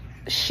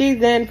she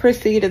then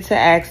proceeded to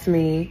ask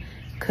me,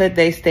 could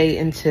they stay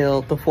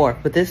until the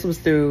 4th? But this was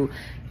through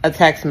a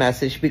text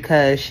message,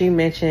 because she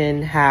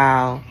mentioned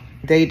how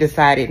they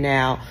decided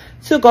now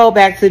to go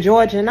back to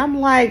Georgia. And I'm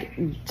like,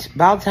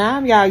 about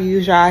time y'all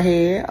use y'all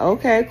head.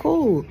 Okay,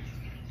 cool.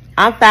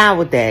 I'm fine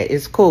with that.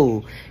 It's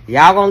cool.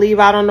 Y'all gonna leave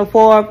out on the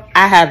 4th.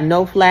 I have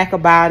no flack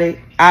about it.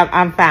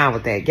 I'm fine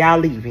with that. Y'all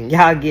leaving.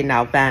 Y'all getting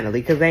out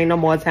finally, because there ain't no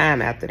more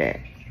time after that.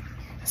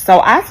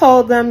 So I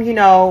told them, you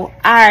know,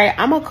 all right,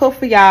 I'm gonna cook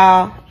for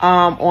y'all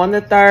on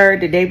the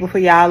 3rd, the day before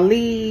y'all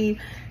leave,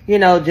 you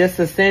know, just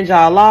to send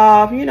y'all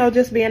off, you know,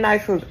 just being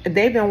nice. Cause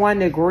they've been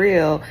wanting to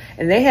grill,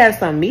 and they had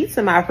some meats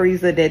in my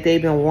freezer that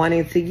they've been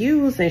wanting to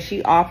use, and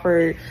she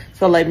offered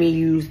to let me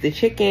use the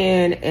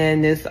chicken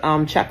and this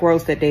chuck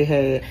roast that they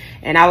had,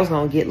 and I was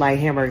gonna get like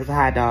hamburgers,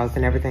 hot dogs,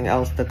 and everything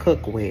else to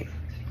cook with.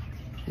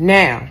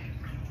 Now,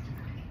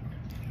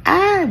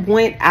 I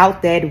went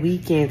out that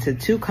weekend to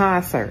 2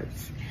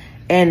 concerts.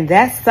 And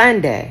that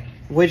Sunday,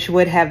 which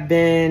would have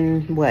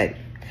been, what?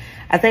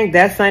 I think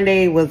that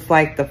Sunday was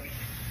like the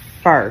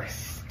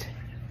 1st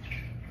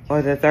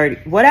or the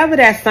 30th. Whatever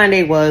that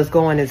Sunday was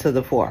going into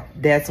the 4th,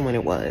 that's when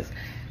it was.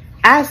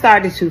 I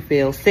started to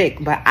feel sick,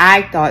 but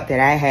I thought that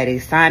I had a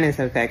sinus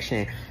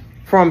infection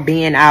from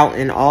being out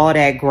in all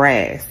that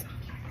grass.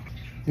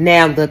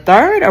 Now, the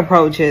 3rd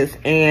approaches,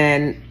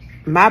 and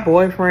my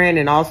boyfriend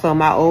and also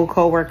my old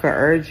coworker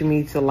urged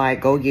me to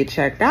like go get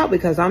checked out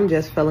because I'm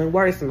just feeling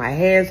worse. My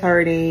head's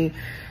hurting.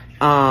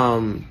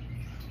 I'm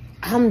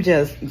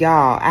just,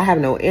 y'all, I have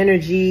no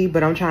energy,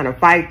 but I'm trying to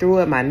fight through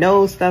it. My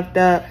nose stuffed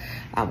up.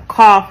 I'm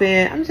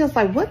coughing. I'm just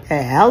like, what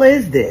the hell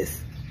is this?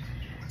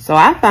 So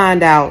I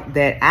find out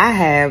that I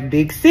have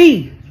Big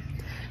C.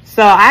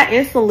 So I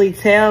instantly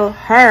tell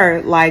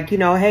her, like, you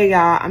know, hey,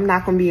 y'all, I'm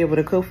not going to be able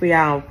to cook for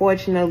y'all,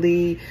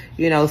 unfortunately.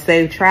 You know,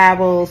 safe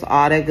travels,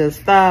 all that good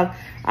stuff.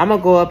 I'm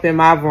going to go up in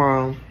my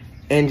room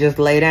and just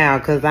lay down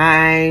because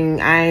I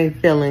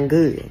ain't feeling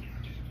good.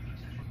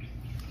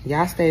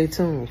 Y'all stay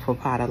tuned for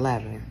part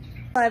 11.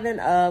 11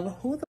 of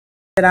who the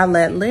did I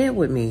let live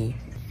with me?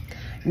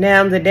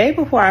 Now, the day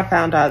before I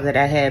found out that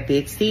I had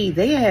Big C,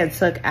 they had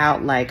took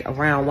out like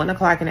around 1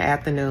 o'clock in the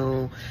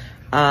afternoon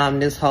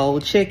this whole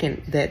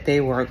chicken that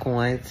they were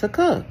going to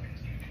cook.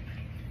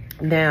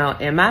 Now,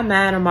 in my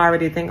mind, I'm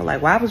already thinking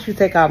like, why would you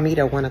take out meat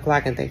at 1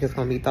 o'clock and think it's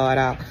going to be thawed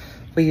out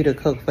for you to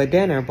cook for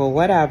dinner? But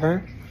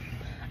whatever.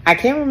 I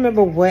can't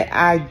remember what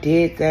I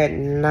did that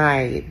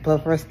night,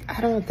 but first,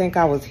 I don't think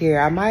I was here.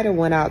 I might have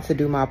went out to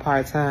do my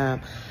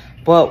part-time.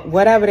 But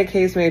whatever the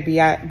case may be,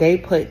 they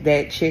put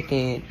that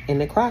chicken in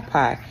the crock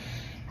pot.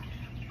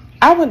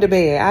 I went to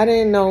bed. I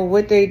didn't know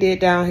what they did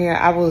down here.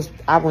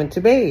 I went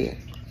to bed.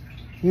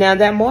 Now,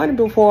 that morning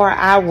before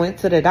I went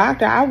to the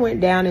doctor, I went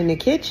down in the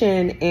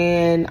kitchen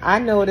and I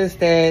noticed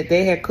that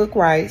they had cooked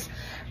rice,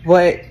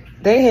 but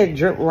they had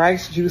dripped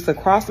rice juice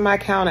across my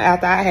counter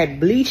after I had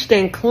bleached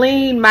and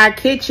cleaned my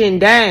kitchen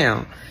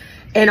down,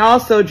 and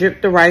also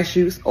dripped the rice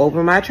juice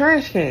over my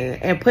trash can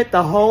and put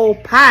the whole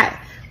pot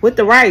with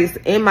the rice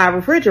in my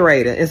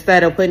refrigerator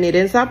instead of putting it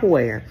in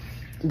Tupperware.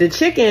 The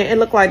chicken, it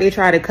looked like they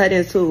tried to cut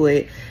into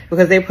it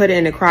because they put it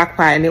in the crock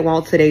pot and it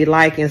won't to their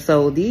liking.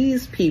 So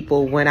these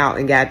people went out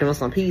and got them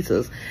some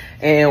pizzas.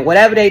 And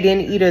whatever they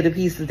didn't eat of the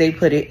pieces, they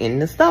put it in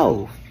the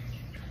stove.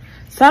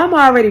 So I'm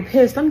already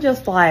pissed. I'm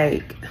just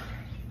like,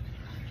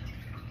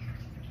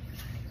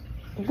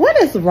 what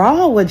is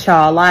wrong with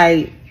y'all?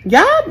 Like,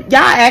 y'all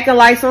acting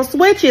like some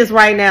switches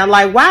right now.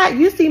 Like, why?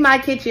 You see my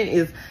kitchen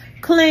is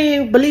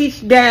clean,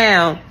 bleached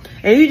down,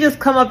 and you just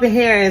come up in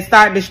here and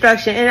start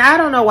destruction. And I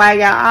don't know why,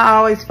 y'all. I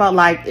always felt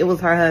like it was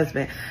her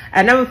husband.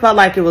 I never felt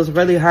like it was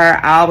really her.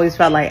 I always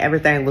felt like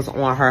everything was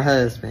on her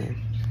husband.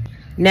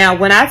 Now,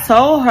 when I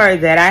told her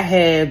that I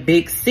had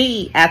Big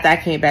C after I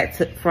came back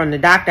from the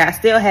doctor, I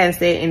still hadn't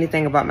said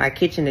anything about my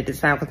kitchen at this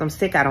time because I'm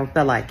sick. I don't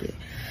feel like it.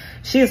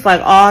 She's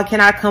like, oh,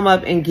 can I come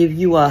up and give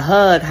you a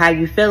hug? How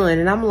you feeling?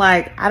 And I'm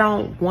like, I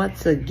don't want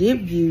to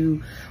give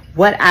you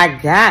what I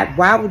got.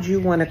 Why would you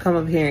want to come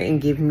up here and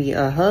give me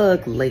a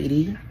hug,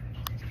 lady?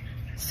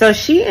 So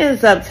she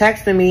ends up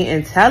texting me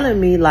and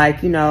telling me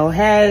like, you know,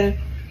 hey,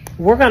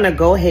 we're going to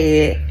go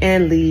ahead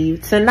and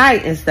leave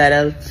tonight instead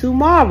of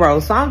tomorrow.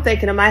 So I'm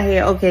thinking in my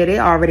head, okay, they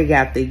already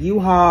got the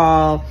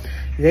U-Haul.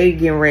 They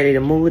getting ready to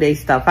move their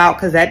stuff out.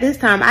 Because at this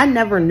time, I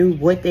never knew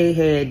what they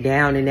had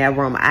down in that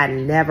room. I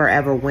never,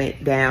 ever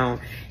went down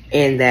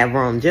in that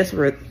room just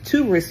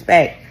to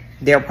respect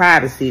their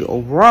privacy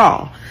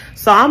overall.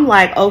 So I'm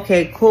like,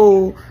 okay,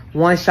 cool.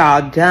 Once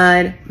y'all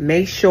done,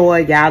 make sure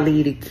y'all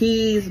leave the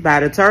keys by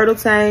the turtle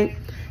tank.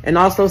 And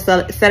also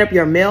set up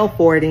your mail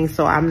forwarding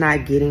so I'm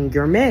not getting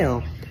your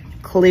mail.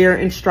 Clear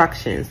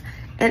instructions.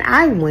 And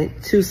I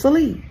went to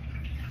sleep.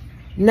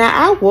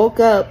 Now, I woke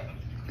up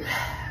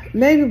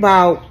maybe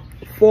about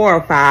 4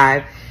 or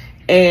 5.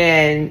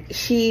 And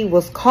she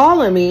was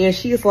calling me. And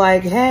she's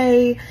like,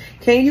 hey,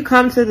 can you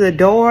come to the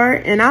door?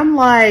 And I'm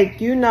like,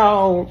 you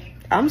know,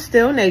 I'm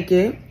still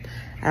naked.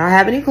 I don't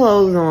have any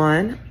clothes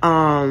on.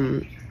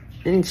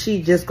 And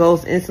she just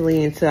goes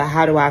instantly into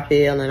how do I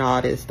feel and all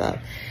this stuff.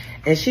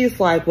 And she's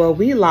like, well,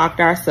 we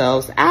locked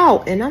ourselves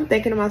out. And I'm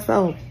thinking to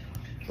myself,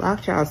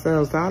 locked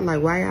yourselves out?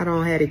 Like, why y'all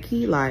don't have a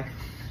key? Like,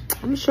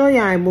 I'm sure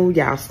y'all ain't moved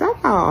y'all stuff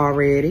out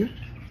already.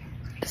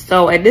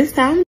 So at this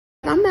time,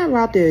 I'm not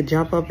about to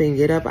jump up and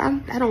get up.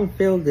 I don't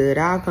feel good.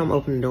 I'll come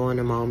open the door in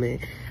a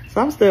moment. So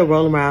I'm still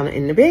rolling around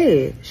in the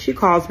bed. She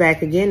calls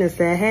back again and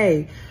said,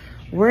 hey,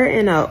 we're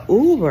in a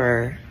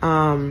Uber.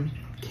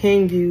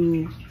 Can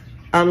you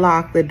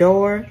unlock the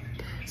door?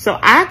 So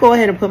I go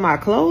ahead and put my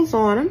clothes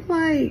on. I'm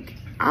like,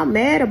 I'm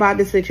mad about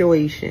the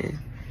situation.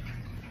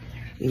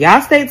 Y'all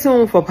stay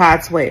tuned for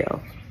part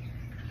 12.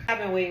 I've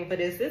been waiting for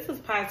this. This is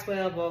part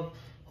 12 of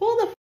who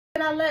the f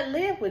did I let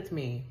live with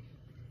me?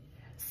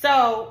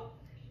 So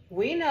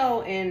we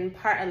know in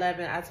part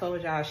 11, I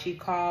told y'all she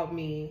called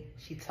me.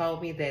 She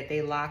told me that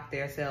they locked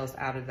themselves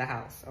out of the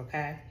house,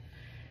 okay?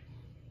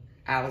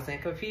 I was in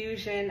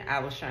confusion. I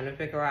was trying to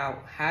figure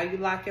out how you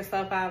lock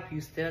yourself out if you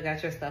still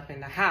got your stuff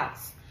in the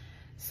house.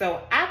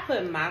 So I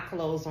put my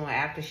clothes on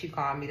after she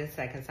called me the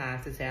second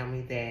time to tell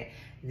me that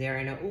they're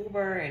in an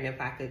Uber and if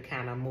I could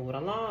kind of move it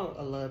along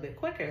a little bit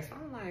quicker. So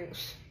I'm like,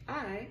 all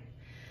right.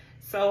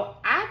 So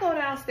I go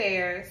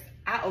downstairs.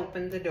 I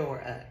open the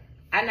door up.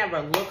 I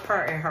never look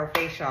her in her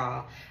face,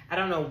 y'all. I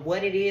don't know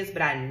what it is,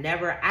 but I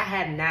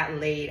have not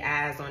laid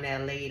eyes on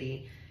that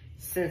lady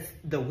since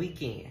the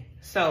weekend.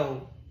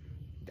 So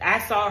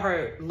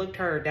I looked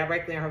her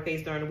directly in her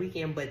face during the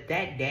weekend, but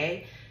that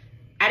day,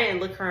 I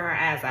didn't look her in her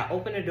eyes. I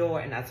opened the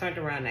door and I turned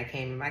around and I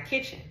came in my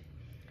kitchen.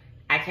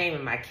 I came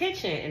in my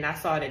kitchen and I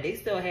saw that they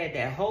still had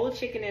that whole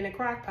chicken in the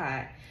crock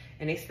pot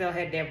and they still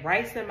had that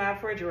rice in my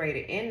refrigerator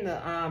in the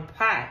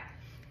pot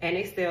and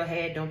they still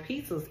had them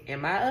pizzas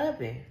in my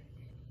oven.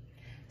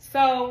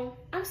 So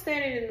I'm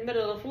standing in the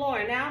middle of the floor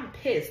and now I'm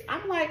pissed.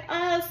 I'm like,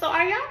 so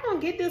are y'all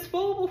gonna get this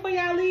food before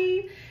y'all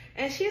leave?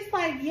 And she's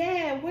like,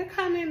 yeah, we're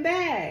coming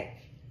back.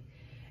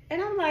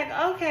 And I'm like,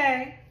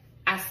 okay.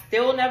 I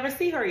still never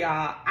see her,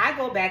 y'all. I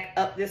go back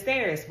up the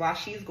stairs while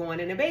she's going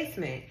in the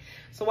basement.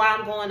 So while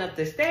I'm going up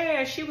the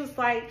stairs, she was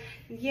like,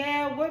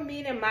 yeah, we're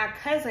meeting my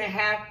cousin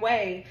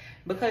halfway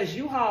because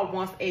U-Haul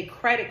wants a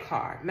credit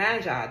card.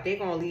 Mind y'all, they're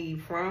going to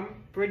leave from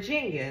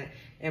Virginia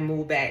and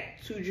move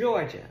back to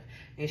Georgia.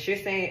 And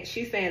she's saying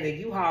that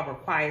U-Haul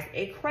requires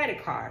a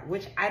credit card,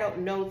 which I don't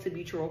know to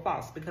be true or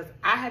false because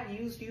I have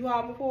used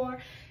U-Haul before.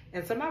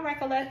 And to my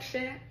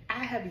recollection,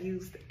 I have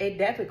used a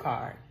debit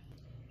card.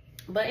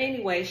 But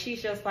anyway,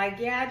 she's just like,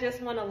 yeah, I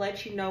just want to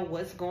let you know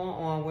what's going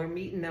on. We're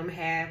meeting them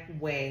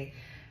halfway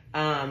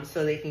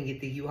so they can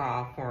get the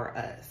U-Haul for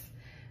us.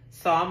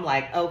 So I'm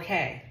like,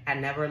 okay. I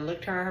never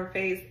looked her in her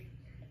face.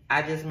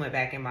 I just went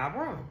back in my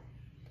room.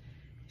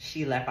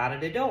 She left out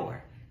of the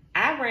door.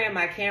 I ran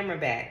my camera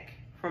back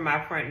from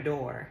my front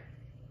door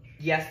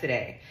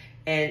yesterday.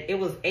 And it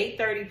was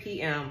 8:30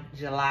 p.m.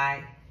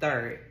 July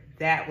 3rd.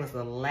 That was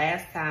the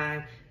last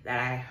time that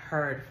I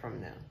heard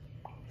from them.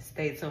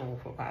 Stay tuned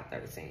for part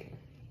 13.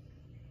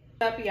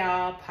 What's up,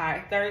 y'all?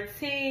 Part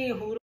 13.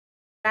 Who the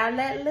I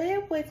let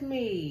live with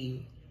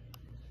me?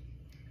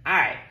 All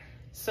right.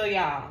 So,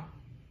 y'all,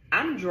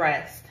 I'm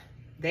dressed.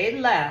 They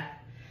left.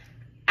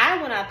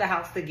 I went out the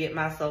house to get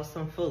myself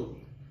some food.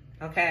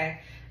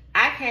 Okay?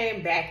 I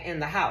came back in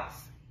the house.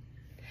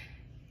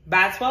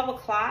 By 12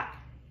 o'clock,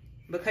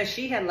 because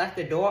she had left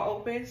the door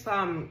open, so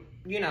I'm,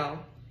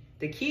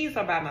 the keys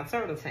are by my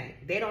turtle tank.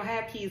 They don't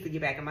have keys to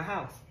get back in my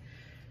house.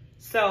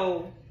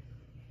 So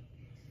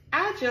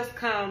I just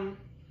come,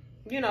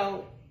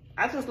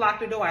 I just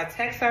locked the door. I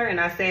text her and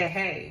I said,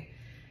 hey,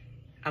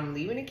 I'm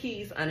leaving the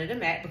keys under the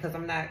mat because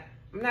I'm not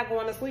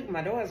going to sleep when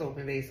my door is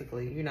open,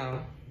 basically,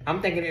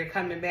 I'm thinking they're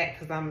coming back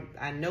because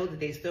I know that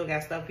they still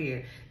got stuff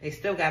here. They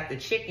still got the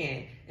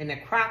chicken and the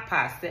crock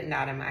pot sitting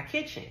out in my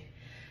kitchen.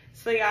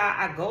 So y'all,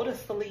 I go to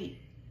sleep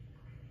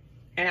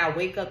and I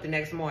wake up the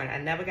next morning. I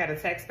never got a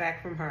text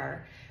back from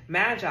her.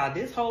 Mind y'all,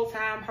 this whole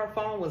time her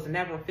phone was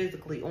never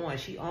physically on.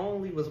 She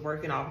only was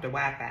working off the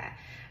Wi-Fi.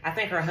 I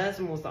think her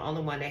husband was the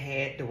only one that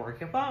had the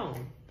working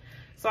phone.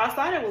 So I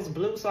thought it was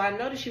blue, so I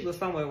noticed she was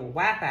somewhere with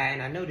Wi-Fi,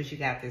 and I noticed she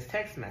got this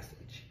text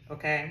message,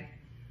 okay?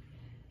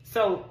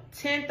 So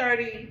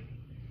 10:30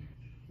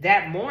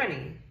 that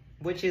morning,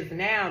 which is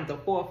now the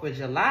 4th of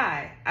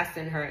July, I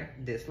sent her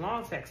this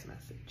long text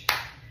message.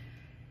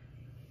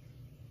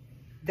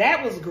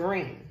 That was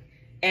green.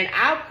 And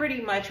I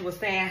pretty much was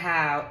saying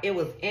how it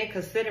was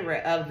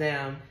inconsiderate of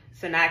them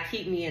to not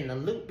keep me in the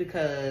loop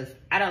because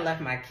I done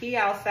left my key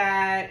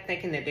outside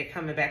thinking that they're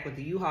coming back with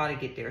the U-Haul to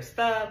get their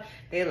stuff.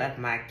 They left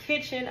my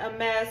kitchen a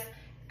mess.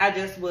 I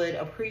just would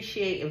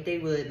appreciate if they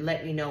would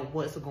let me know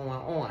what's going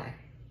on.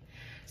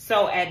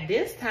 So at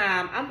this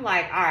time, I'm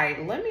like, all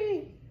right, let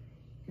me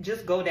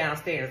just go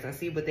downstairs and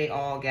see what they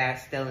all got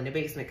still in the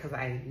basement because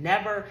I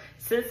never,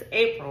 since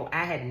April,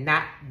 I had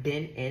not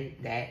been in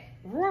that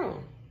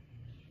room.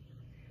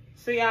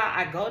 So y'all,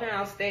 I go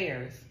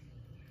downstairs.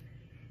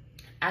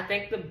 I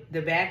think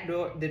the back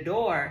door, the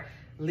door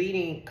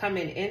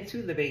coming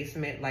into the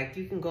basement, like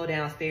you can go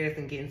downstairs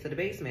and get into the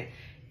basement.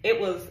 It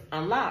was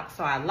unlocked,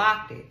 so I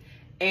locked it.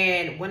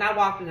 And when I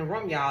walked in the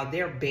room, y'all,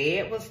 their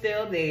bed was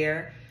still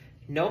there.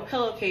 No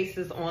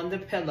pillowcases on the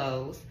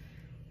pillows.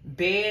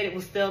 Bed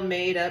was still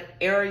made up.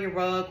 Area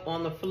rug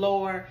on the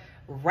floor.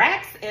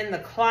 Racks in the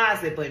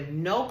closet, but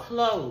no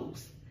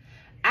clothes.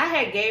 I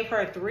had gave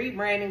her 3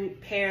 brand new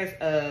pairs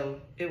of,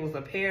 it was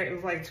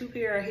like 2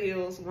 pair of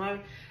heels. One,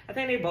 I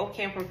think they both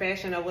came from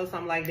Fashion Nova or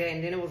something like that.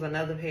 And then it was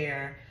another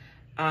pair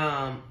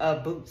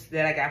of boots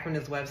that I got from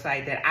this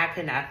website that I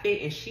could not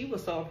fit. And she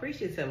was so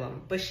appreciative of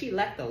them. But she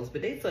left those.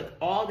 But they took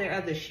all their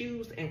other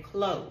shoes and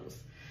clothes.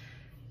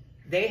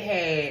 They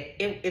had,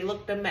 it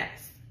looked a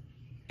mess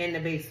in the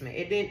basement.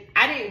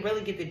 I didn't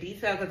really get the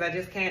detail because I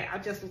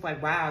just was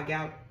like, wow,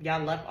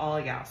 y'all left all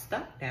y'all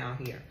stuff down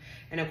here.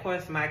 And of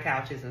course my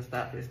couches and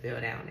stuff is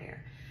still down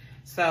there.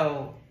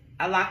 So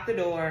I locked the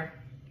door,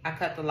 I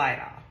cut the light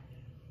off.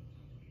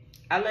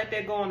 I let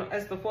that go on.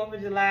 It's the 4th of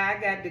July, I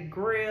got the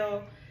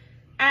grill.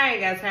 I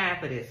ain't got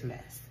time for this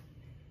mess.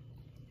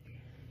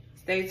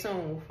 Stay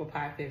tuned for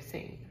part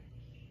 15.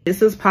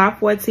 This is part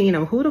 14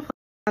 of Who the Fuck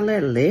I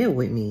Let Live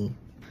With Me.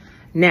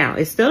 Now,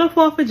 it's still the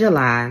 4th of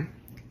July.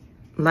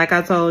 Like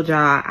I told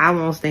y'all, I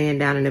won't stand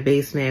down in the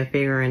basement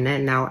figuring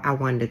that out. I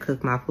wanted to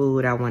cook my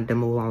food. I wanted to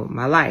move on with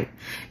my life.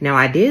 Now,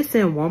 I did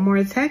send one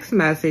more text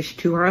message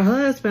to her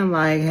husband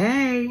like,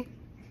 hey,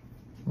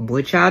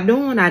 what y'all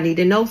doing? I need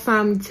to know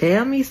something.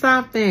 Tell me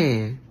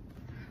something.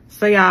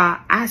 So, y'all,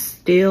 I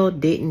still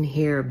didn't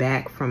hear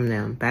back from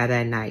them by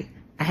that night.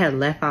 I had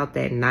left out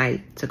that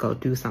night to go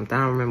do something.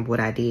 I don't remember what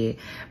I did.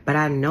 But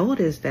I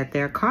noticed that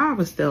their car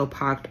was still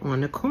parked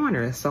on the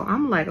corner. So,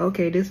 I'm like,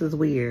 okay, this is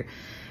weird.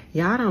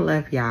 Y'all done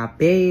left y'all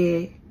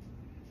bed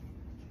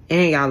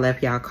and y'all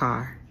left y'all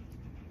car.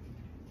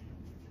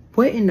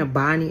 What in the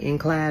Bonnie and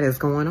Clyde is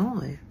going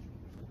on?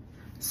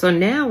 So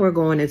now we're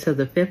going into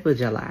the 5th of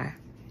July.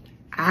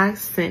 I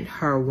sent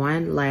her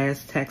one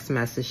last text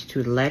message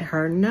to let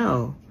her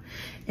know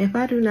if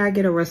I do not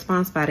get a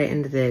response by the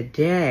end of the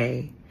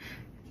day,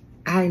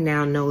 I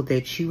now know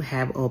that you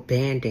have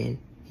abandoned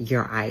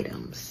your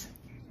items.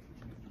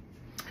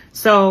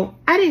 So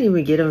I didn't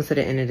even get them to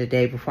the end of the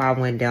day before I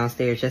went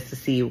downstairs just to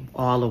see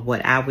all of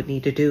what I would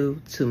need to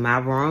do to my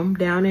room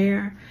down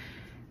there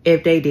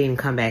if they didn't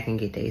come back and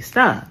get their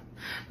stuff.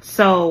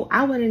 So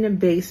I went in the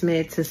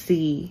basement to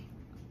see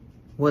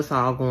what's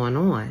all going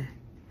on.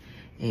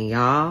 And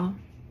y'all,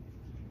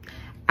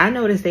 I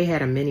noticed they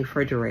had a mini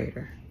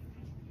refrigerator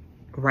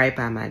right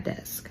by my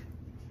desk.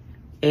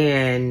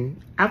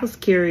 And I was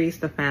curious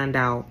to find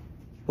out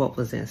what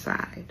was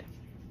inside.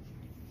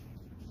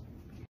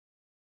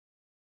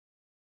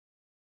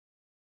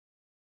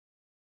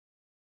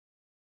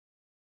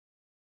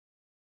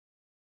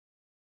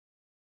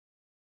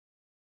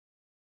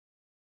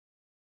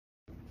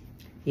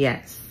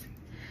 Yes,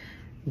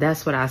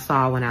 that's what I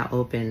saw when I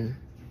opened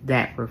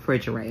that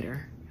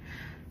refrigerator.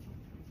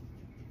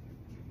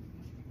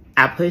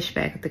 I pushed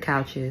back the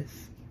couches.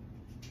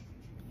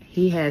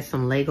 He had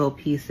some Lego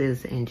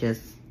pieces and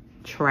just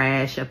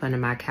trash up under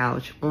my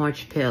couch,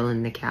 orange peel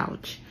in the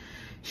couch.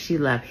 She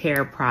left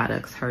hair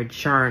products, her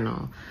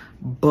journal,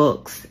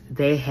 books.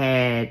 They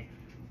had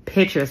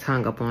pictures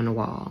hung up on the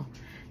wall.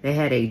 They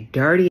had a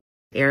dirty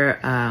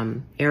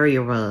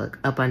area rug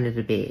up under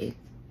the bed.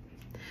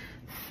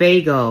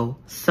 Fago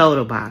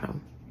soda bottle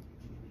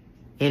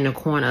in the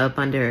corner up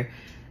under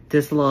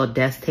this little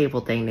desk table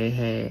thing. They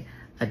had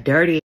a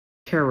dirty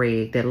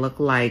Keurig that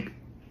looked like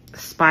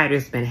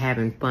spiders been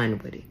having fun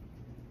with it.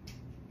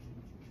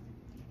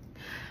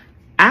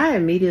 I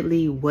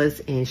immediately was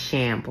in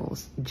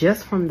shambles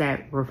just from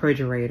that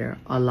refrigerator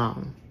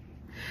alone.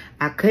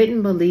 I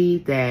couldn't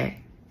believe that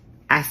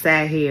I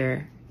sat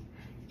here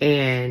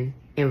and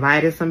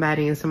invited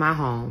somebody into my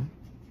home,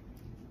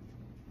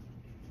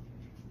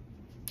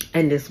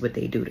 and this is what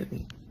they do to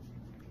me.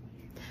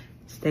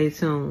 Stay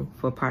tuned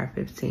for part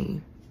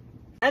 15.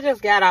 I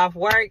just got off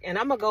work, and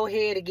I'm going to go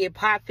ahead and get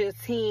part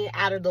 15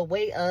 out of the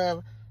way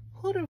of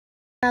who the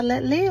I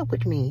let live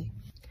with me.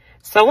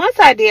 So once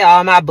I did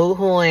all my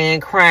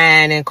boohooing,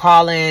 crying, and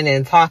calling,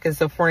 and talking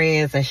to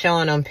friends, and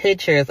showing them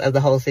pictures of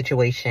the whole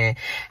situation,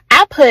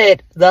 I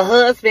put the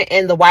husband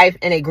and the wife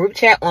in a group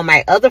chat on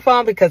my other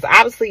phone because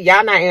obviously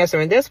y'all not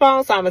answering this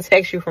phone, so I'm going to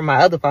text you from my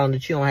other phone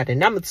that you don't have the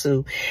number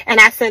to. And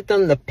I sent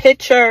them the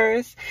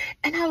pictures,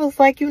 and I was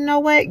like, you know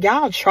what?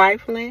 Y'all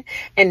trifling,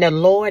 and the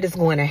Lord is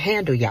going to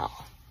handle y'all.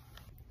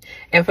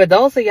 And for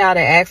those of y'all that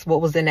asked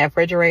what was in that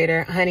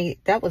refrigerator, honey,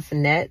 that was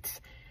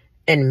nets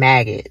and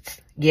maggots.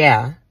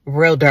 Yeah,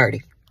 real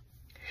dirty.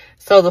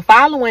 So the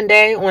following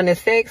day on the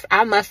 6th,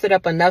 I mustered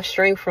up enough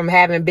strength from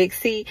having Big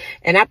C,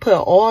 and I put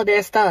all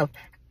their stuff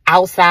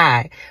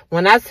outside.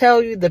 When I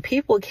tell you the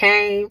people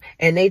came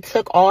and they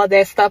took all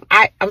that stuff,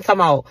 I'm talking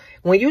about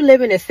when you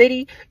live in the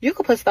city, you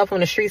can put stuff on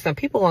the streets and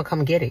people gonna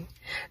come get it.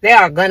 They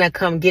are gonna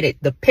come get it.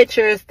 The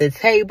pictures, the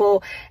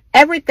table,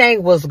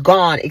 everything was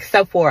gone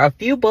except for a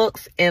few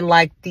books and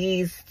like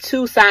these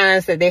 2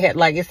 signs that they had,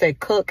 like it said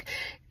cook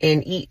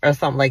and eat or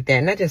something like that.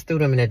 And I just threw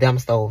them in the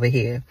dumpster over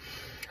here.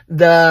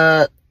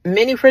 The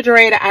mini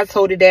refrigerator, I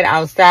told it that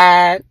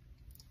outside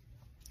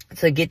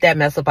to get that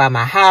mess up out of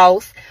my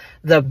house.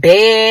 The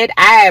bed,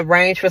 I had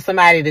arranged for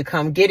somebody to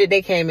come get it.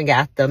 They came and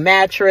got the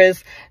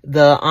mattress,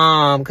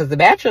 cause the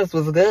mattress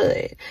was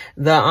good.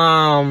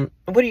 The,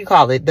 what do you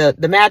call it?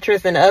 The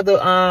mattress and the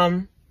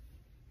other,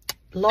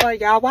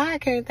 Lord, y'all, why I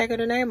can't think of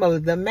the name of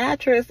it? The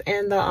mattress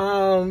and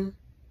the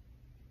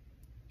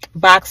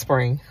box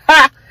spring.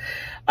 Ha!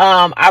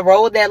 I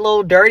rolled that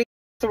little dirty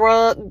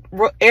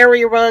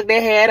area rug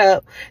they had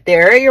up. The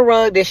area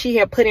rug that she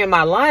had put in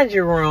my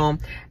laundry room,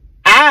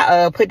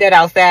 I put that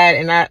outside,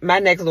 and my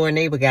next door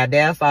neighbor got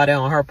there. I saw that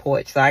on her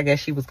porch, so I guess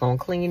she was gonna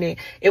clean it.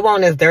 It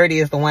wasn't as dirty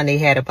as the one they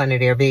had up under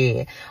their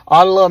bed.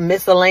 All the little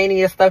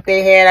miscellaneous stuff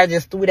they had, I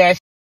just threw that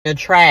in the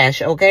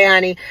trash. Okay,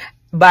 honey?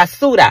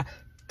 Basuda,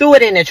 threw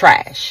it in the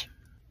trash.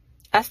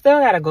 I still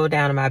gotta go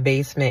down to my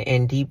basement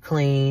and deep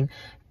clean.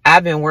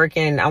 I'm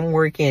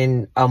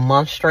working a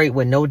month straight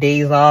with no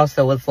days off,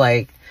 so it's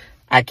like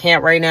I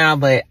can't right now,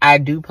 but I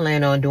do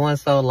plan on doing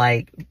so,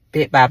 like,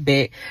 bit by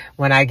bit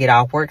when I get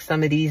off work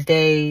some of these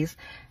days.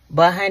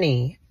 But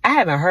honey, I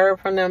haven't heard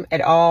from them at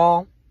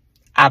all.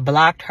 I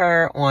blocked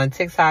her on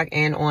TikTok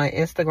and on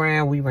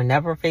Instagram. We were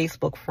never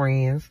Facebook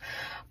friends.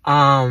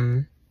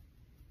 In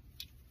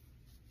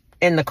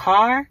the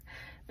car,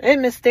 it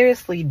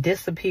mysteriously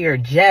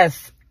disappeared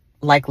just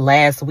like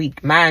last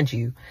week. Mind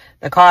you,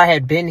 the car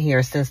had been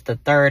here since the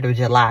 3rd of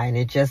July, and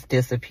it just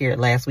disappeared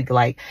last week.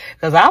 Like,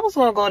 because I was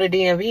going to go to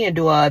DMV and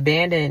do an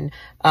abandoned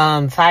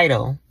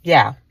title.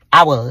 Yeah,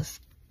 I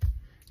was.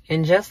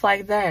 And just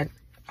like that,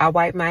 I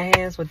wiped my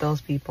hands with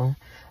those people.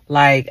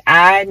 Like,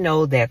 I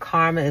know that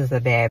karma is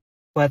a bad,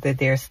 whether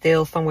they're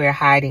still somewhere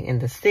hiding in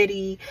the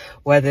city,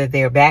 whether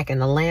they're back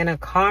in Atlanta,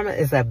 karma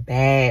is a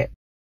bad.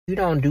 You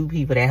don't do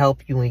people that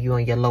help you when you're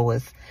on your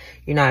lowest.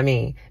 You know what I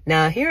mean?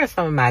 Now, here are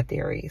some of my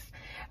theories.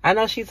 I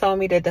know she told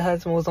me that the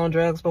husband was on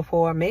drugs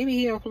before. Maybe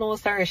he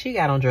influenced her and she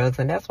got on drugs,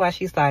 and that's why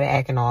she started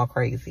acting all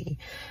crazy.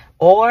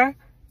 Or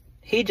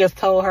he just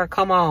told her,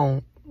 come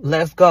on,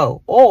 let's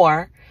go.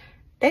 Or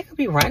they could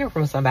be running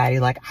from somebody.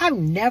 Like, I've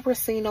never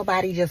seen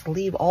nobody just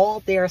leave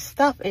all their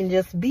stuff and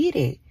just beat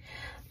it.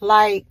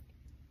 Like,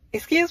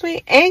 excuse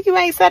me, and you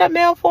ain't set up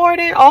mail for it,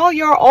 and all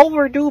your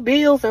overdue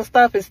bills and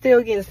stuff is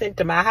still getting sent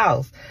to my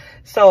house.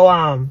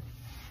 So,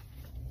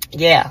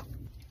 yeah.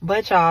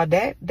 But y'all,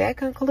 that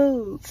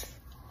concludes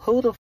who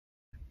the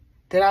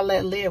did I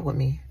let live with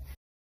me?